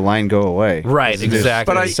the line go away. Right,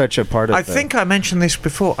 exactly. But it's such a part of I think I mentioned this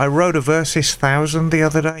before. I rode a Versys 1000 the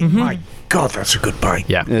other day. My God, that's a good bike.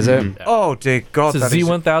 Yeah. Is it? Oh, dear God. It's a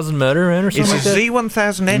Z1000 motor, man, or something like that? It's a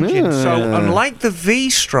Z1000 engine. So, unlike the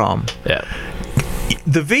V-Strom,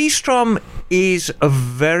 the V-Strom is a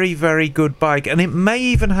very, very good bike, and it may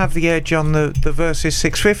even have the edge on the Versys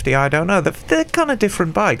 650. I don't know. They're kind of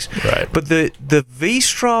different bikes. Right. But the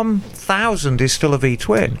V-Strom 1000 is still a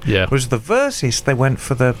V-twin. Yeah. Whereas the Versys, they went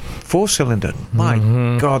for the 4-cylinder. My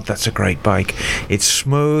God, that's a great bike. It's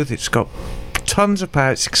smooth. It's got tons of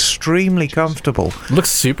power. It's extremely comfortable.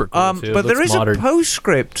 Looks super cool, too. But there is modern. a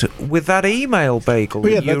postscript with that email, Bagel.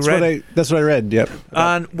 Yeah, that's what I read. Yep.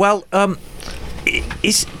 And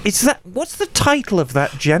is that what's the title of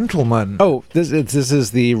that gentleman? Oh, this is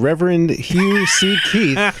the Reverend Hugh C.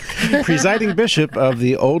 Keith, presiding bishop of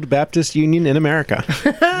the Old Baptist Union in America.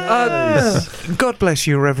 God bless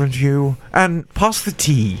you, Reverend Hugh, and pass the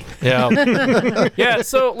tea. Yeah. Yeah,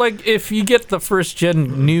 so like if you get the first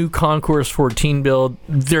gen new Concourse 14 build,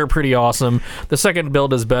 they're pretty awesome. The second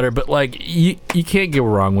build is better, but like you can't go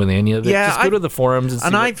wrong with any of it. Yeah, just go to the forums and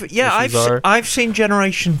see what issues are. I've seen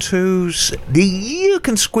Generation 2s. you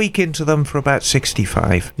can squeak into them for about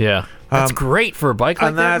 65. Yeah. That's great for a bike like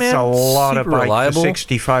and that, that's man. a lot of Super bike reliable. for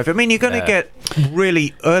 65. I mean, you're going to get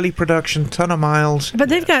really early production, ton of miles. But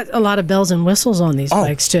they've got a lot of bells and whistles on these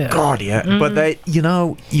bikes too. God, yeah. Mhm. But they,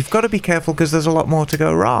 you've got to be careful because there's a lot more to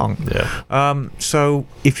go wrong. Yeah. So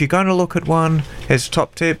if you're going to look at one, here's a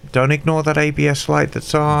top tip: don't ignore that ABS light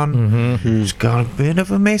that's on. Mm-hmm. It's got a bit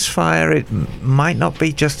of a misfire. It might not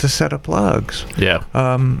be just a set of plugs. Yeah.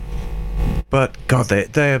 But God,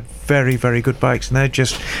 they're very, very good bikes, and they're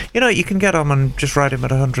just, you can get them and just ride them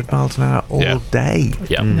at 100 miles an hour all day.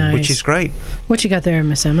 Yeah. Nice. Which is great. What you got there,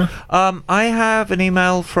 Miss Emma? I have an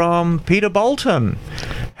email from Peter Bolton.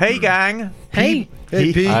 Hey, gang. Hey.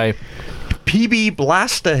 Hey, Pete. Hi. PB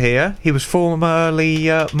Blaster here. He was formerly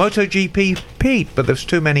MotoGP Pete, but there's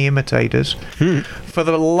too many imitators. For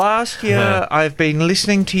the last year, I've been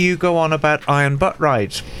listening to you go on about iron butt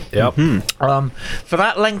rides. Yep. For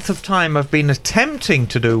that length of time, I've been attempting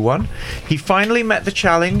to do one. He finally met the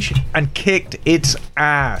challenge and kicked its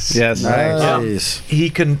ass. Yes. Nice. He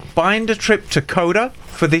can bind a trip to Coda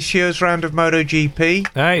for this year's round of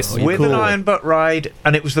MotoGP. Nice. With an iron butt ride,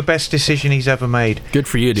 and it was the best decision he's ever made. Good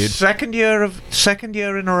for you, dude. Second year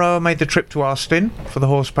in a row, I made the trip to Austin for the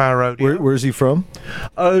horsepower rodeo. Where's he from?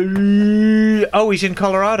 He's in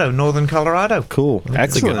Colorado, northern Colorado. Cool.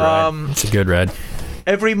 That's a good ride. It's a good ride.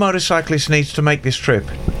 Every motorcyclist needs to make this trip.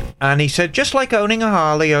 And he said, just like owning a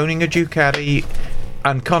Harley, owning a Ducati,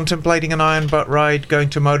 and contemplating an iron butt ride,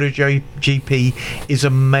 going to MotoGP is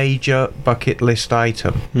a major bucket list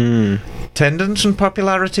item. Attendance and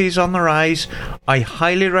popularity is on the rise. I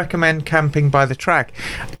highly recommend camping by the track.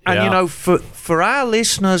 And, for our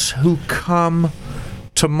listeners who come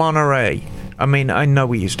to Monterey, I mean, I know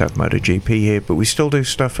we used to have MotoGP here, but we still do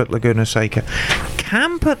stuff at Laguna Seca.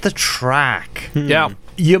 Camp at the track. Yeah.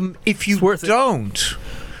 If you don't,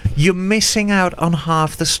 you're missing out on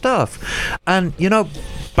half the stuff. And,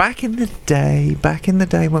 back in the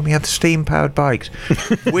day when we had steam-powered bikes,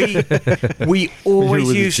 we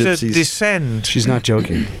always used to descend. She's not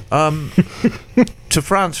joking. To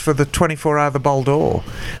France for the 24-hour Bal d'Or.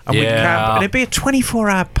 And we'd camp, and it'd be a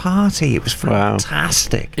 24-hour party. It was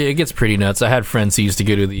fantastic. It gets pretty nuts. I had friends who used to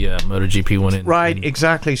go to the MotoGP one. Right,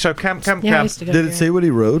 exactly. So camp. I used to go Did there. it say what he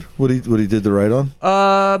rode? What he did the ride on?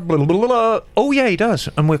 Oh, yeah, he does.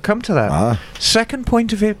 And we'll come to that. Second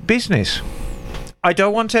point of it, business. I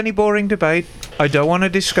don't want any boring debate. I don't want a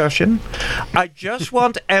discussion. I just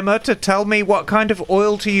want Emma to tell me what kind of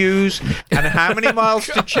oil to use and how many miles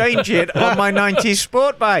to change it on my 90s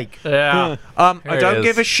sport bike. Yeah. I don't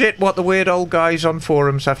give a shit what the weird old guys on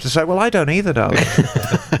forums have to say. Well, I don't either, darling.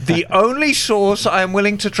 The only source I am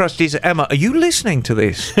willing to trust is Emma. Are you listening to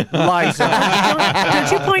this? Liza.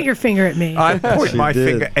 Don't you point your finger at me. I point my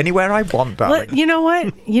finger anywhere I want, darling. Well, you know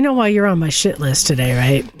what? You know why you're on my shit list today,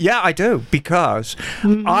 right? Yeah, I do, because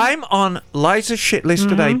I'm on Liza's shit list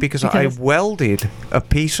today because I welded a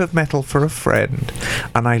piece of metal for a friend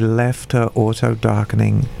and I left her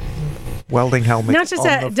auto-darkening welding helmet. Not just on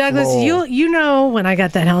that, the Douglas. floor. You know when I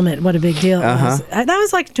got that helmet, what a big deal it was. That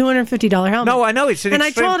was like a $250 helmet. No, I know it's an and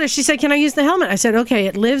extreme- I told her, she said, "Can I use the helmet?" I said, "Okay."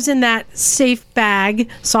 It lives in that safe bag,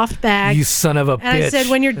 soft bag. You son of a And I bitch. said,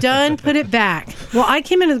 "When you're done, put it back." Well, I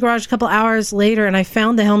came into the garage a couple hours later, and I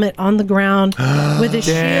found the helmet on the ground with the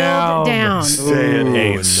shield down. Say it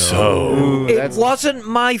ain't so. It wasn't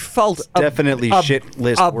my fault. Definitely shit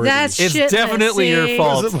list worthy. That's It's shit definitely your see?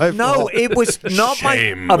 fault. No, it was not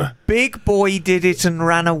Shame. A big boy did it and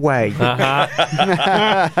ran away. Scott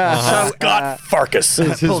Farkas.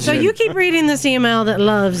 So you keep reading this email that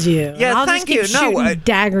loves you. Yeah, I'll thank just keep you. No, shooting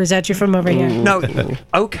daggers at you from over here. No,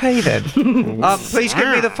 okay then. Please give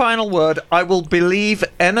me the final word. I will believe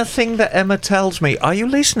anything that Emma tells me. Are you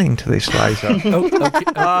listening to this, Liza?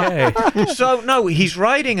 Okay. So, no, he's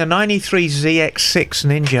riding a 93 ZX6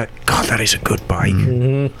 Ninja. God, that is a good bike.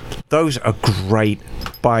 Those are great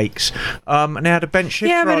bikes. And it had a bench shift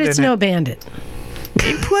Yeah, rod but it's in no it. bandit.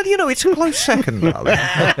 Well, it's a close second, darling.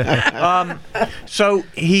 So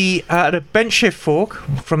he had a bench shift fork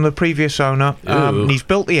from the previous owner. And he's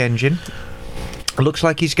built the engine. Looks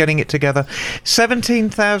like he's getting it together.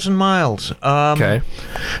 17,000 miles. Okay.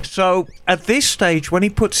 So at this stage, when he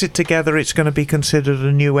puts it together, it's going to be considered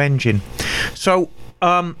a new engine. So,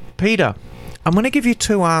 Peter, I'm going to give you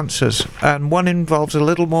two answers, and one involves a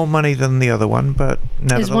little more money than the other one, but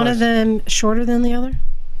nevertheless. Is one of them shorter than the other?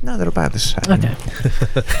 No, they're about the same. Okay.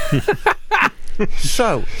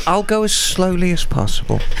 So, I'll go as slowly as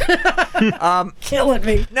possible. Killing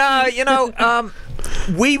me. No,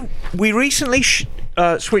 we recently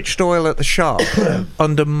switched oil at the shop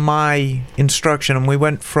under my instruction, and we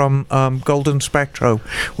went from Golden Spectro,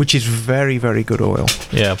 which is very, very good oil.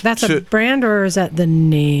 Yeah. That's a brand, or is that the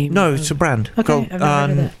name? No, it's a brand. Okay, I've never heard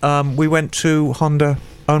of that. We went to Honda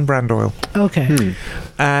own brand oil. Okay.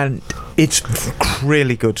 And it's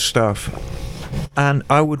really good stuff. And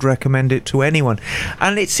I would recommend it to anyone.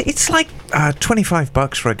 And it's like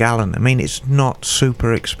 $25 for a gallon. I mean, it's not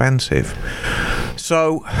super expensive.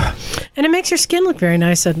 So, and it makes your skin look very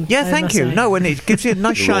nice. Thank you. No, and it gives you a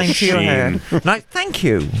nice shine to your hair. Nice, thank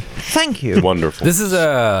you. Wonderful. This is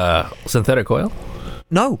a synthetic oil?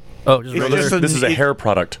 No. Oh, just this is a hair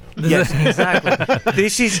product. Yes, exactly.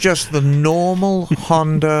 This is just the normal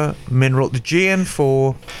Honda mineral, the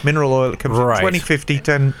GN4 mineral oil. It comes in 2050,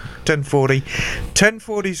 1040.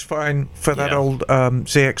 1040 is fine for that old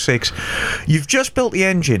ZX6. You've just built the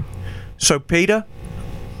engine. So, Peter,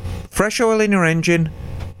 fresh oil in your engine,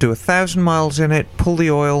 do 1,000 miles in it, pull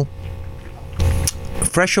the oil,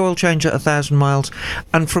 fresh oil change at 1,000 miles,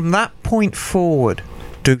 and from that point forward,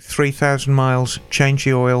 do 3,000 miles, change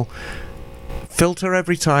the oil, filter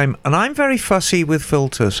every time. And I'm very fussy with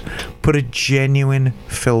filters. Put a genuine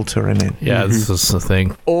filter in it. Yeah, this is the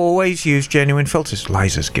thing. Always use genuine filters.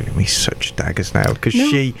 Liza's giving me such daggers now because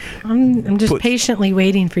I'm just patiently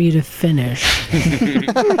waiting for you to finish.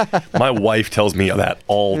 My wife tells me that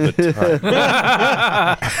all the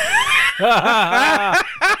time.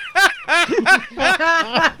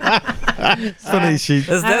 It's funny. She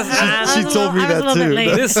told me that too.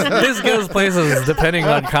 This goes places depending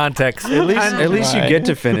on context. At least you get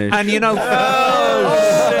to finish. And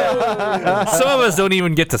some of us don't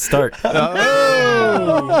even get to start. But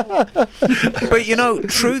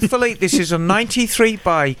truthfully, this is a 93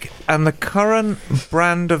 bike, and the current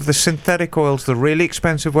brand of the synthetic oils, the really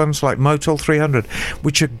expensive ones like Motul 300,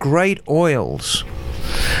 which are great oils.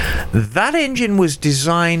 That engine was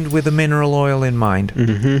designed with a mineral oil in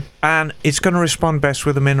mind, and it's going to respond best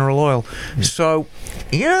with a mineral oil. So,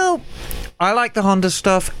 I like the Honda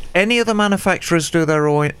stuff. Any of the manufacturers do their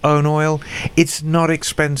own oil. It's not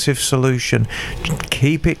expensive solution.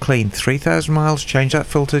 Keep it clean. 3,000 miles, change that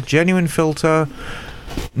filter, genuine filter.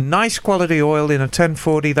 Nice quality oil in a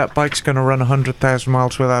 1040. That bike's going to run 100,000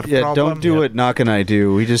 miles without a problem. Don't do what Knock and I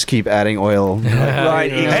do. We just keep adding oil.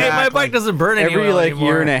 Right. Hey, my bike doesn't burn any Every oil anymore.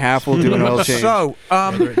 year and a half, we'll do an oil change. So,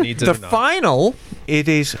 the final, it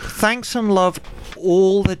is thanks and love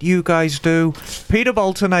all that you guys do. Peter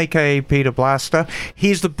Bolton, a.k.a. Peter Blaster.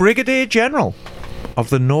 He's the Brigadier General of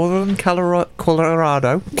the Northern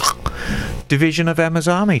Colorado Division of Emma's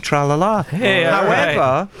Army. Tra-la-la. Hey,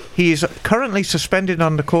 however, he is currently suspended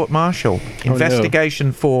under court-martial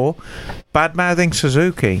investigation for bad-mouthing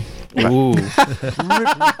Suzuki. Ooh.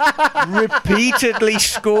 Repeatedly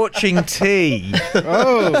scorching tea.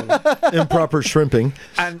 Improper shrimping.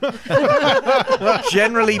 And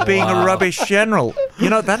generally being a rubbish general.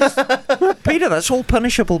 Peter, that's all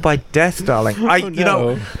punishable by death, darling.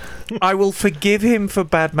 I will forgive him for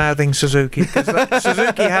bad-mouthing Suzuki, because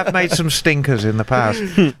Suzuki have made some stinkers in the past.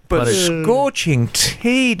 But scorching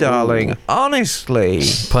tea, darling, honestly.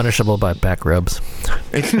 Punishable by back rubs.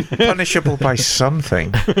 It's punishable by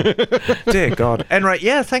something. Dear God. Anyway,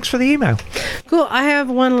 thanks for the email. Cool. I have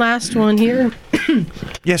one last one here.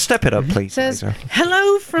 Yeah, step it up, please. It says, Liza.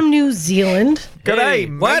 hello from New Zealand.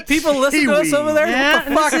 G'day, what? People listen to us over there?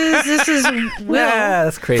 Yeah, What the fuck? this is Will. Yeah,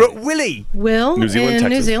 that's crazy. Willie. Will New Zealand, in New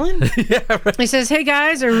Texas. Zealand. He says, hey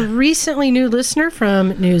guys, a recently new listener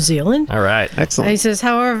from New Zealand. All right. Excellent. He says,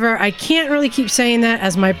 however, I can't really keep saying that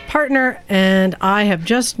as my partner and I have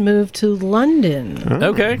just moved to London.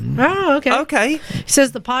 Okay. Oh, okay. Okay. He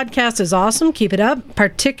says the podcast is awesome. Keep it up.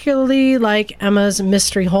 Particularly like Emma's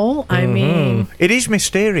mystery hole. I mean, It is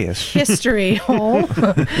mysterious. history hole.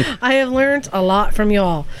 I have learned a lot from you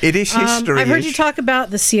all. It is history. I've heard you talk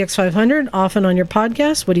about the CX500 often on your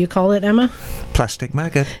podcast. What do you call it, Emma? Plastic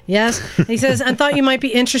maggot. Yes. He says, I thought you might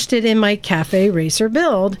be interested in my cafe racer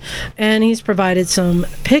build. And he's provided some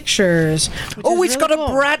pictures. Oh, it's got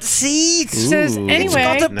a Brat seat. He says, anyway, It's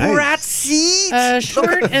got a Nice. Brat seat. a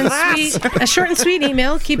short and sweet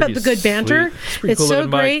email. Keep up the good banter. pretty It's cool so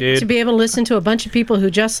looking bike, great dude. to be able to listen to a bunch of people who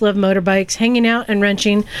just love motorbikes, hanging out and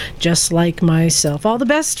wrenching, just like myself. All the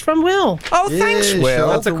best from Will. Oh, thanks, Yeah, Will. shout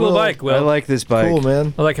out That's a to cool Will. bike, Will. I like this bike. Cool,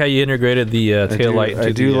 man. I like how you integrated the tail light into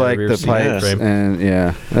I do the like rear the seat pipes, frame.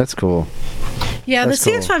 and that's cool. Yeah, That's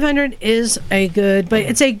the cool. CX500 is a good, but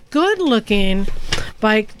it's a good looking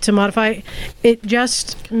bike to modify. It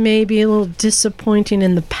just may be a little disappointing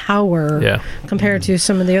in the power compared to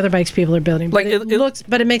some of the other bikes people are building. But it looks,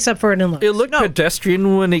 but it makes up for it in looks. It looked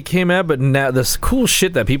pedestrian when it came out, but now this cool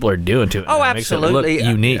shit that people are doing to it. Oh, now absolutely. Makes it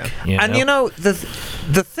look unique. And you know, the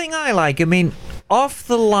thing I like, I mean, off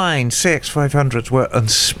the line CX500s were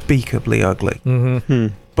unspeakably ugly. Mm-hmm.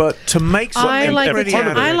 But to make something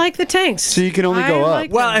I like the tanks. So you can only go up.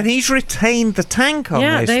 Well, and he's retained the tank on this.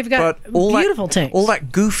 Yeah, they've got beautiful tanks. All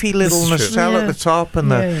that goofy little nacelle at the top and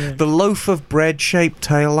the loaf of bread shaped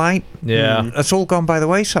tail light. Yeah. That's all gone by the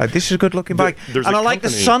wayside. This is a good looking bike. And I like the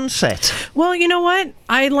sunset. Well, you know what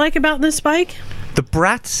I like about this bike? The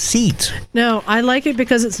Brat seat. No, I like it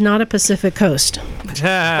because it's not a Pacific Coast.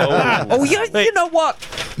 Oh, you know what?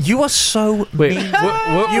 You are so mean.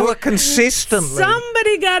 You are consistently.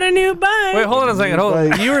 Somebody got a new bike. Wait, hold on a second. Hold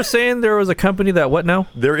on. You were saying there was a company that what now?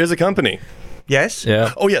 There is a company. Yes.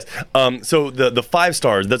 Yeah. Oh, yes. So the 5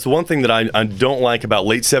 stars. That's the one thing that I don't like about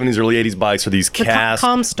late 70s, early 80s bikes are these cast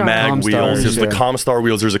Comstar. mag wheels. There's the Comstar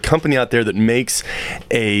wheels. There's a company out there that makes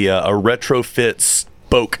a retrofit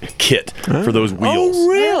spoke kit for those wheels. Oh,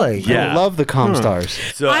 really? Yeah. I love the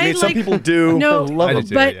Comstars. So I mean, some people do. No,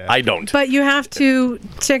 but I don't. But you have to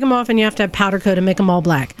take them off, and you have to have powder coat and make them all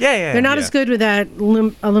black. Yeah. They're not as good with that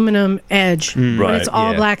aluminum edge. When Right, it's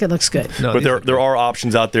all black, it looks good. No, but there are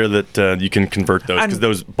options out there that you can convert those because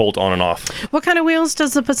those bolt on and off. What kind of wheels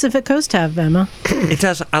does the Pacific Coast have, Emma? It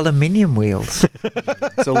has aluminium wheels.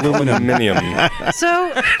 It's aluminum.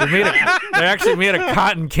 So they actually made a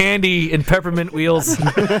cotton candy and peppermint wheels.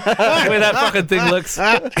 The way that fucking thing looks.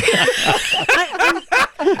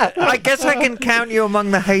 I guess I can count you among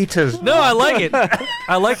the haters. No, I like it.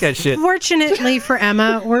 I like that shit. Fortunately for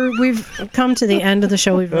Emma, we've come to the end of the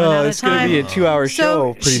show. We've run out of it's going to time. be a 2-hour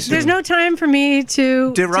show pretty soon. There's no time for me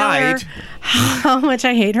to deride tell her how much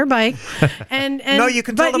I hate her bike. And no, you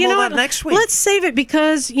can tell them all that next week. Let's save it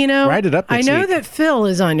because, Ride it up I next know week. that Phil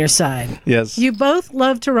is on your side. Yes. You both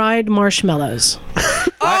love to ride marshmallows.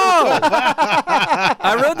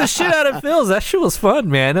 I rode the shit out of Phil's. That shit was fun,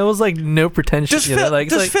 man. It was like no pretension.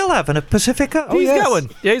 Does Phil have a Pacifica? Oh, he's got one.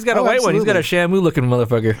 Yeah, he's got a white one. He's got a Shamu looking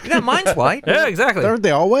motherfucker. Yeah, mine's white. Yeah, exactly. Aren't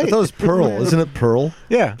they all white? I thought it was pearl. Isn't it pearl?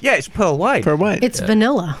 Yeah. Yeah, it's pearl white. Pearl white. It's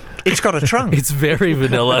vanilla. It's got a trunk. It's very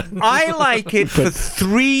vanilla. I like it for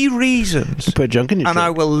 3 reasons. Put junk in your and trunk.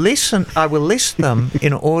 I will list them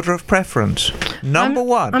in order of preference. Number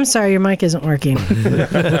 1. I'm sorry, your mic isn't working.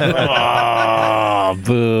 Oh,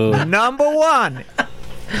 boo. Number 1.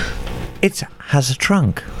 It has a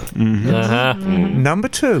trunk. Number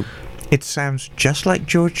 2. It sounds just like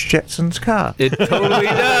George Jetson's car. It totally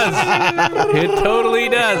does. It totally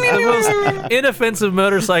does. The most inoffensive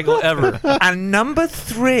motorcycle ever. And number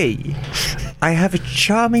 3, I have a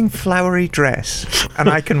charming flowery dress, and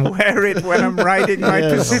I can wear it when I'm riding my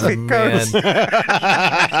Pacific Coast.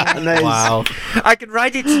 Nice. Wow. I can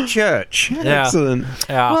ride it to church. Yeah. Excellent.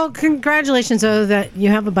 Yeah. Well, congratulations, though, that you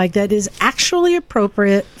have a bike that is actually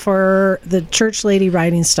appropriate for the church lady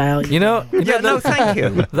riding style. You know, Yeah, no, thank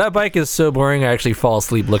you. that bike is so boring I actually fall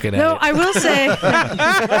asleep looking at No, it. I will say,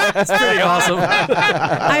 It's pretty awesome.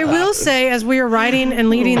 I will say, as we were riding and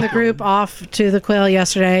leading the group off to the Quail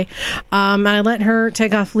yesterday, I let her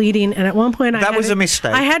take off leading, and at one point That was a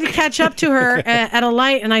mistake. I had to catch up to her at a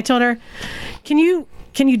light, and I told her, "Can you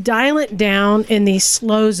dial it down in these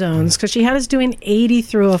slow zones?" Because she had us doing 80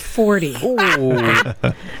 through a 40.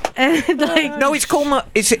 And like, No, it's called.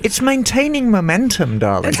 It's maintaining momentum,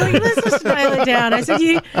 darling. it's like, let's just dial it down. I said,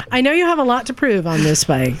 I know you have a lot to prove on this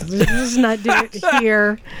bike. Let's not do it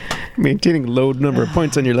here. Maintaining low number of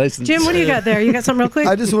points on your license. Jim, what do you got there? You got something real quick?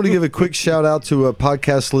 I just want to give a quick shout out to a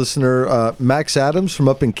podcast listener, Max Adams from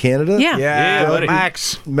up in Canada. Yeah. Yeah, buddy.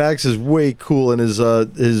 Max. Max is way cool, and his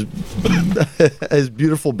his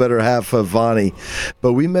beautiful better half, Vonnie.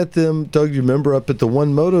 But we met them, Doug. You remember up at the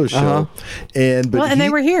One Moto show, and they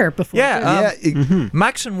were here before. Yeah, too.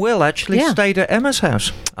 Max and Will actually stayed at Emma's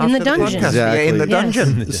house In the after dungeon. podcast. Yeah, in the Yes.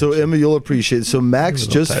 dungeon. So Emma, you'll appreciate it. So Max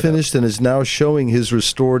just finished and is now showing his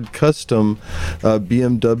restored custom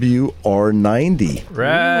BMW R90.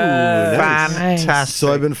 Right. Fantastic.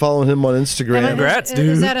 So I've been following him on Instagram. Congrats, Is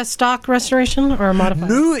dude. that a stock restoration or a modified?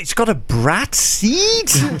 No, it's got a Brat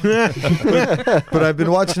seat. But I've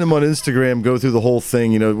been watching him on Instagram go through the whole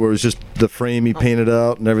thing, where it's just the frame he painted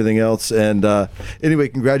out and everything else. And anyway,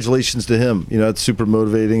 congratulations to him. It's super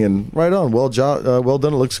motivating and right on. Well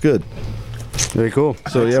done. It looks good. Very cool.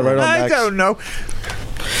 So yeah, right on. I Max. don't know.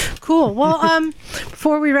 cool. Well,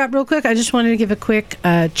 before we wrap real quick, I just wanted to give a quick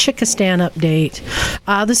Chickistan update.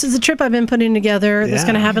 This is the trip I've been putting together that's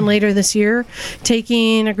going to happen later this year,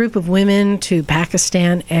 taking a group of women to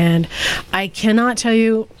Pakistan. And I cannot tell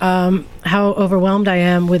you how overwhelmed I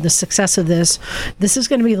am with the success of this. This is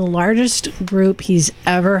going to be the largest group he's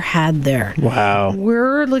ever had there. Wow.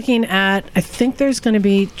 We're looking at, I think there's going to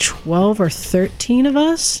be 12 or 13 of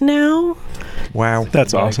us now. Wow.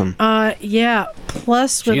 That's awesome. Yeah.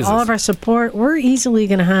 Plus, with Jesus. all of our support, we're easily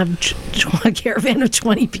going to have a caravan of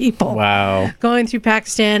 20 people. Wow. Going through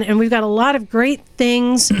Pakistan, and we've got a lot of great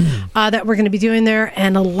things that we're going to be doing there,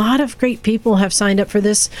 and a lot of great people have signed up for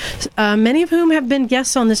this, many of whom have been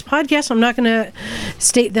guests on this podcast. I'm not going to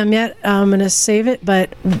state them yet. I'm going to save it,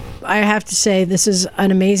 but I have to say this is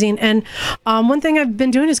an amazing. And one thing I've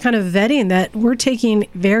been doing is kind of vetting that we're taking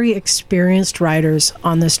very experienced riders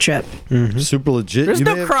on this trip. Super legit. There's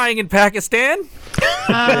no crying in Pakistan.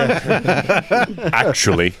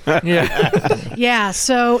 Actually. Yeah. Yeah,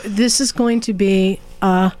 so this is going to be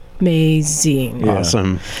amazing.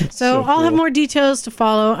 Awesome. So I'll have more details to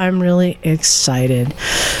follow. I'm really excited.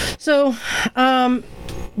 So,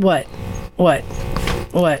 what?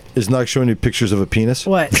 Is Knox showing you pictures of a penis?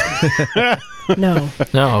 What? No.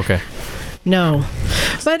 No, okay. No.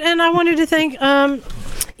 And I wanted to thank Ian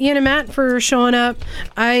and Matt for showing up.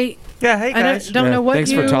 Yeah, hey guys. I don't know what Thanks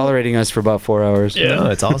you... for tolerating us for about 4 hours. No,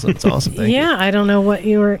 it's awesome. It's awesome. Thank you. Yeah, I don't know what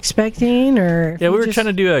you were expecting, or... Yeah, we were trying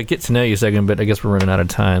to do a get to know you segment, but I guess we're running out of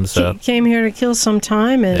time, so... Came here to kill some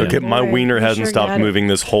time, and... Okay, my wiener hasn't stopped moving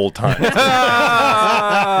this whole time.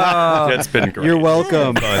 That's been great. You're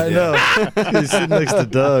welcome. I know. He's sitting next to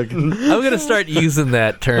Doug. I'm going to start using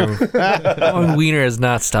that term. My wiener has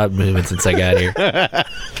not stopped moving since I got here.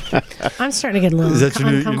 I'm starting to get a little Is that your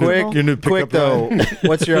new, uncomfortable. your new pickup Quick though,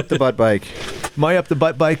 what's your up the butt bike? My up the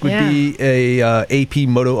butt bike would Yeah. be a AP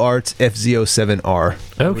Moto Arts FZ07R.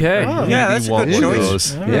 Okay. Yeah, that's a Want good one of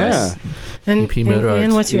choice. those. Yeah. And, AP Motor Ian,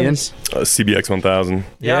 Arts. what's yours? CBX 1000.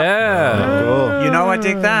 Yeah. You know I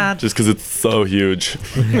dig that. Just because it's so huge.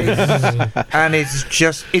 And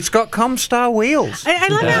it's got Comstar wheels. I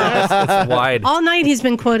love how It's wide. all night he's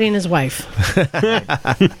been quoting his wife.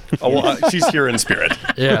 Oh, well, she's here in spirit.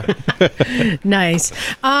 Yeah. Nice.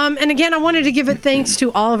 And again, I wanted to give a thanks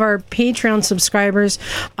to all of our Patreon subscribers.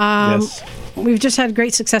 Yes. We've just had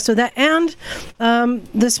great success with that. And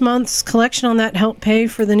this month's collection on that helped pay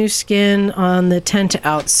for the new skin on the tent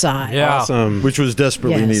outside. Yeah. Awesome. Which was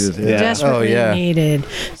desperately needed. Yeah. Desperately Oh, yeah. needed.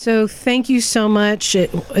 So thank you so much.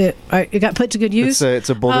 It got put to good use. It's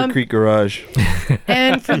a Boulder Creek garage.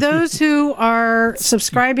 And for those who are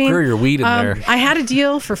subscribing, Throw your weed in there. I had a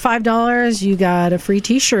deal for $5. You got a free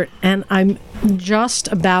T-shirt, and I'm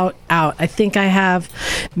just about out. I think I have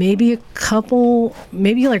maybe a couple,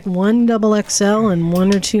 maybe like one XXL and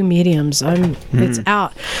one or two mediums. It's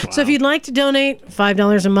out. So if you'd like to donate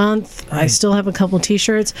 $5 a month, I still have a couple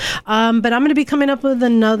T-shirts. But I'm going to be coming up with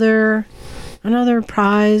another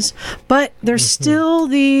prize, but there's still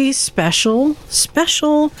the special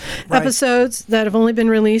episodes that have only been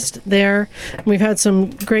released there. We've had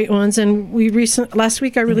some great ones, and last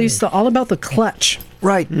week I released the All About the Clutch.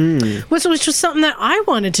 Right. Which was something that I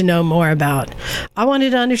wanted to know more about. I wanted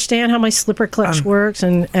to understand how my slipper clutch works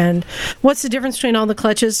and what's the difference between all the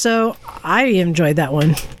clutches. So I enjoyed that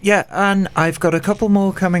one. Yeah, and I've got a couple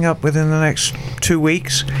more coming up within the next 2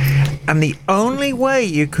 weeks. And the only way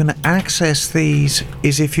you can access these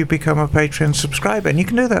is if you become a Patreon subscriber, and you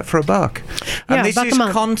can do that for $1. And Yeah, this $1 is a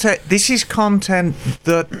month. content. This is content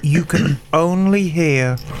that you can only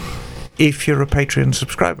hear if you're a Patreon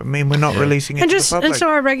subscriber. I mean, we're not releasing it And to just the public. and so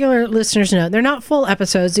our regular listeners know, they're not full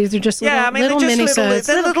episodes. These are just little, Yeah, I mean, little they're just mini-sodes.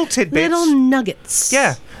 they're little tidbits. Little nuggets.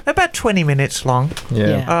 Yeah, they're about 20 minutes long.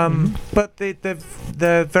 Yeah. But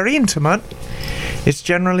they're very intimate. It's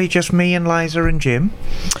generally just me and Liza and Jim,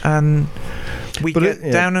 and we get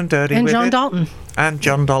down and dirty And with John it. Dalton. And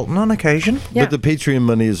John Dalton on occasion. Yeah. But the Patreon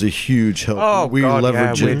money is a huge help. Oh, we God,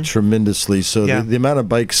 leverage yeah, it tremendously. So Yeah. the amount of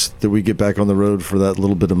bikes that we get back on the road for that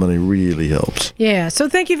little bit of money really helps. Yeah, so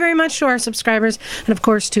thank you very much to our subscribers, and of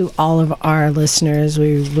course to all of our listeners.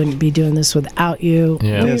 We wouldn't be doing this without you.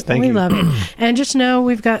 Yeah. Yes, thank we you. love it. And just know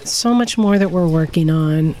we've got so much more that we're working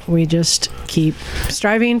on. We just keep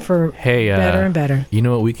striving for Hey, better and better. You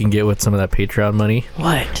know what we can get with some of that Patreon money?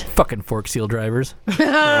 What? Fucking fork seal drivers.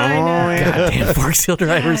 I know. Goddamn fork seal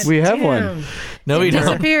drivers. We have Damn. one. No, we It don't.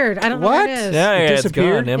 disappeared. I don't know What? where it is. Yeah, It it's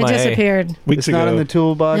disappeared? gone. It MIA. disappeared. Weeks It's not ago. in the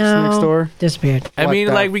toolbox No. next door. Disappeared. I What mean,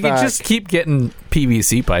 the like, we could fuck? just keep getting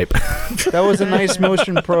PVC pipe. That was a nice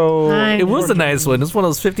Motion Pro. I It was a nice one. It's one of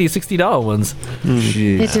those $50, $60 ones.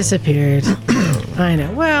 Jeez. It disappeared. I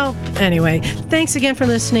know. Well, anyway, thanks again for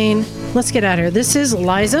listening. Let's get out of here. This is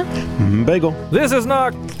Liza. Bagel. This is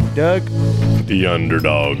Knock. Doug. The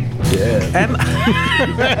underdog.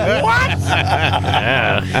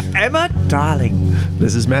 Emma, darling.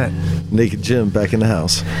 This is Matt. Naked Jim back in the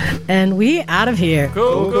house. And we out of here.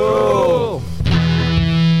 Go.